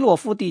的基洛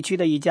夫地区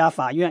的一家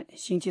法院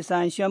星期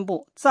三宣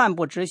布暂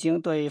不执行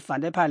对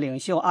反对派领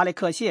袖阿列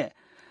克谢·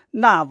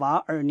纳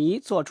瓦尔尼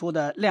作出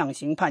的量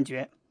刑判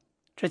决。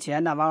之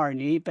前，纳瓦尔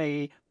尼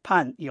被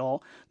判有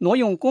挪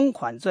用公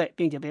款罪，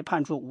并且被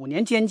判处5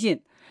年监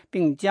禁，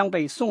并将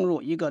被送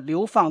入一个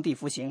流放地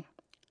服刑。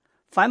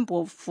反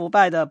腐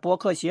败的博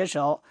客写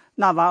手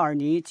纳瓦尔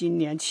尼今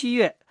年7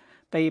月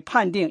被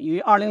判定于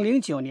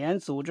2009年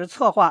组织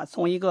策划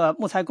从一个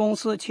木材公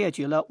司窃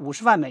取了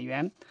50万美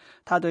元。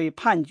他对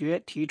判决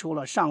提出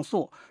了上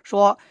诉，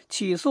说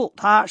起诉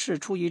他是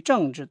出于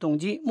政治动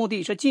机，目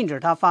的是禁止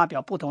他发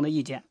表不同的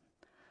意见。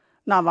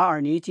纳瓦尔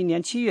尼今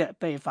年7月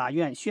被法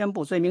院宣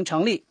布罪名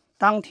成立，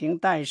当庭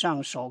戴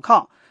上手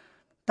铐，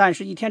但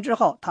是1天之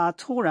后他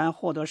突然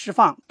获得释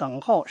放，等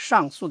候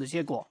上诉的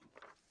结果。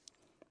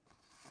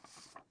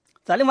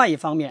在另外一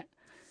方面，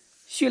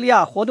叙利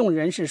亚活动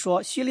人士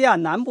说，叙利亚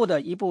南部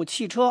的一部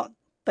汽车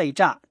被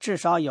炸，至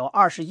少有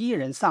21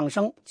人丧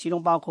生，其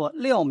中包括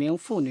6名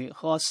妇女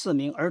和4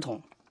名儿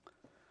童。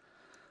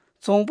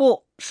总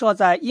部设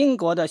在英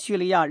国的叙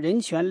利亚人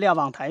权瞭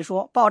望台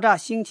说，爆炸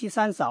星期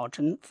三早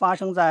晨发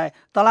生在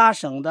德拉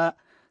省的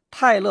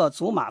泰勒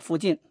祖马附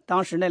近，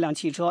当时那辆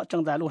汽车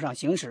正在路上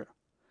行驶。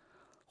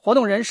活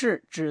动人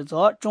士指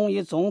责忠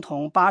于总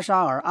统巴沙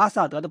尔·阿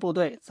萨德的部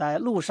队在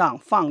路上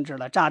放置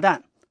了炸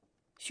弹。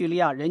叙利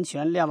亚人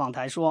权瞭望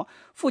台说，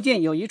附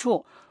近有一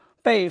处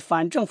被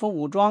反政府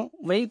武装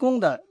围攻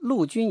的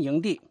陆军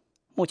营地，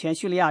目前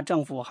叙利亚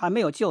政府还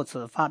没有就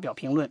此发表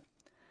评论。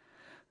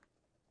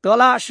德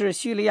拉是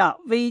叙利亚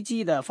危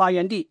机的发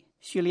源地，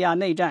叙利亚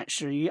内战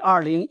始于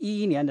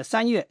2011年的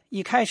3月，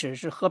一开始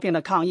是和平的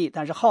抗议，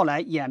但是后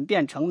来演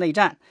变成内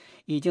战，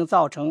已经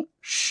造成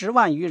10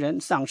万余人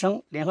丧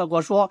生。联合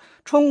国说，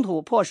冲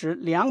突迫使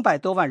200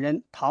多万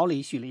人逃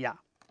离叙利亚。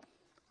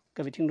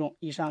各位听众，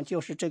以上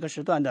就是这个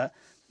时段的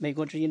美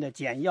国之音的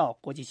简要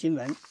国际新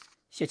闻，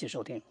谢谢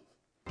收听。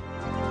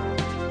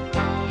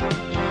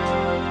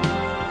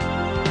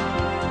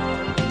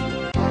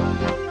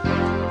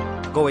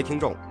各位听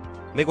众，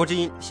美国之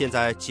音现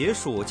在结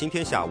束今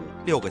天下午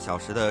6个小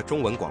时的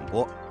中文广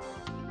播，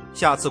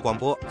下次广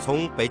播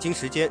从北京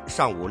时间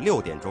上午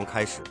6点钟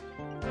开始。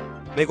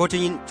美国之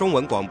音中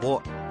文广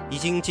播已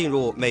经进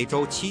入每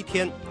周7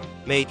天，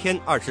每天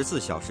24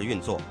小时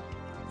运作。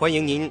欢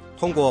迎您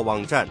通过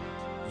网站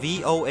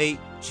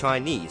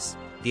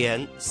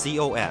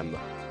voachinese.com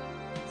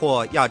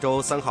或亚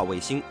洲3号卫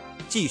星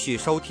继续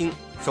收听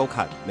收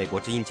看美国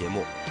之音节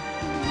目。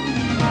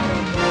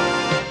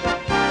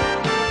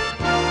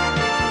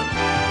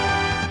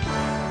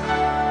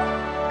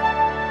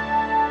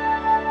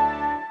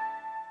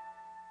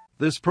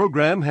This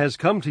program has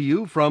come to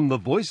you from the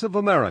Voice of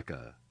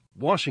America,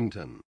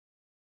 Washington.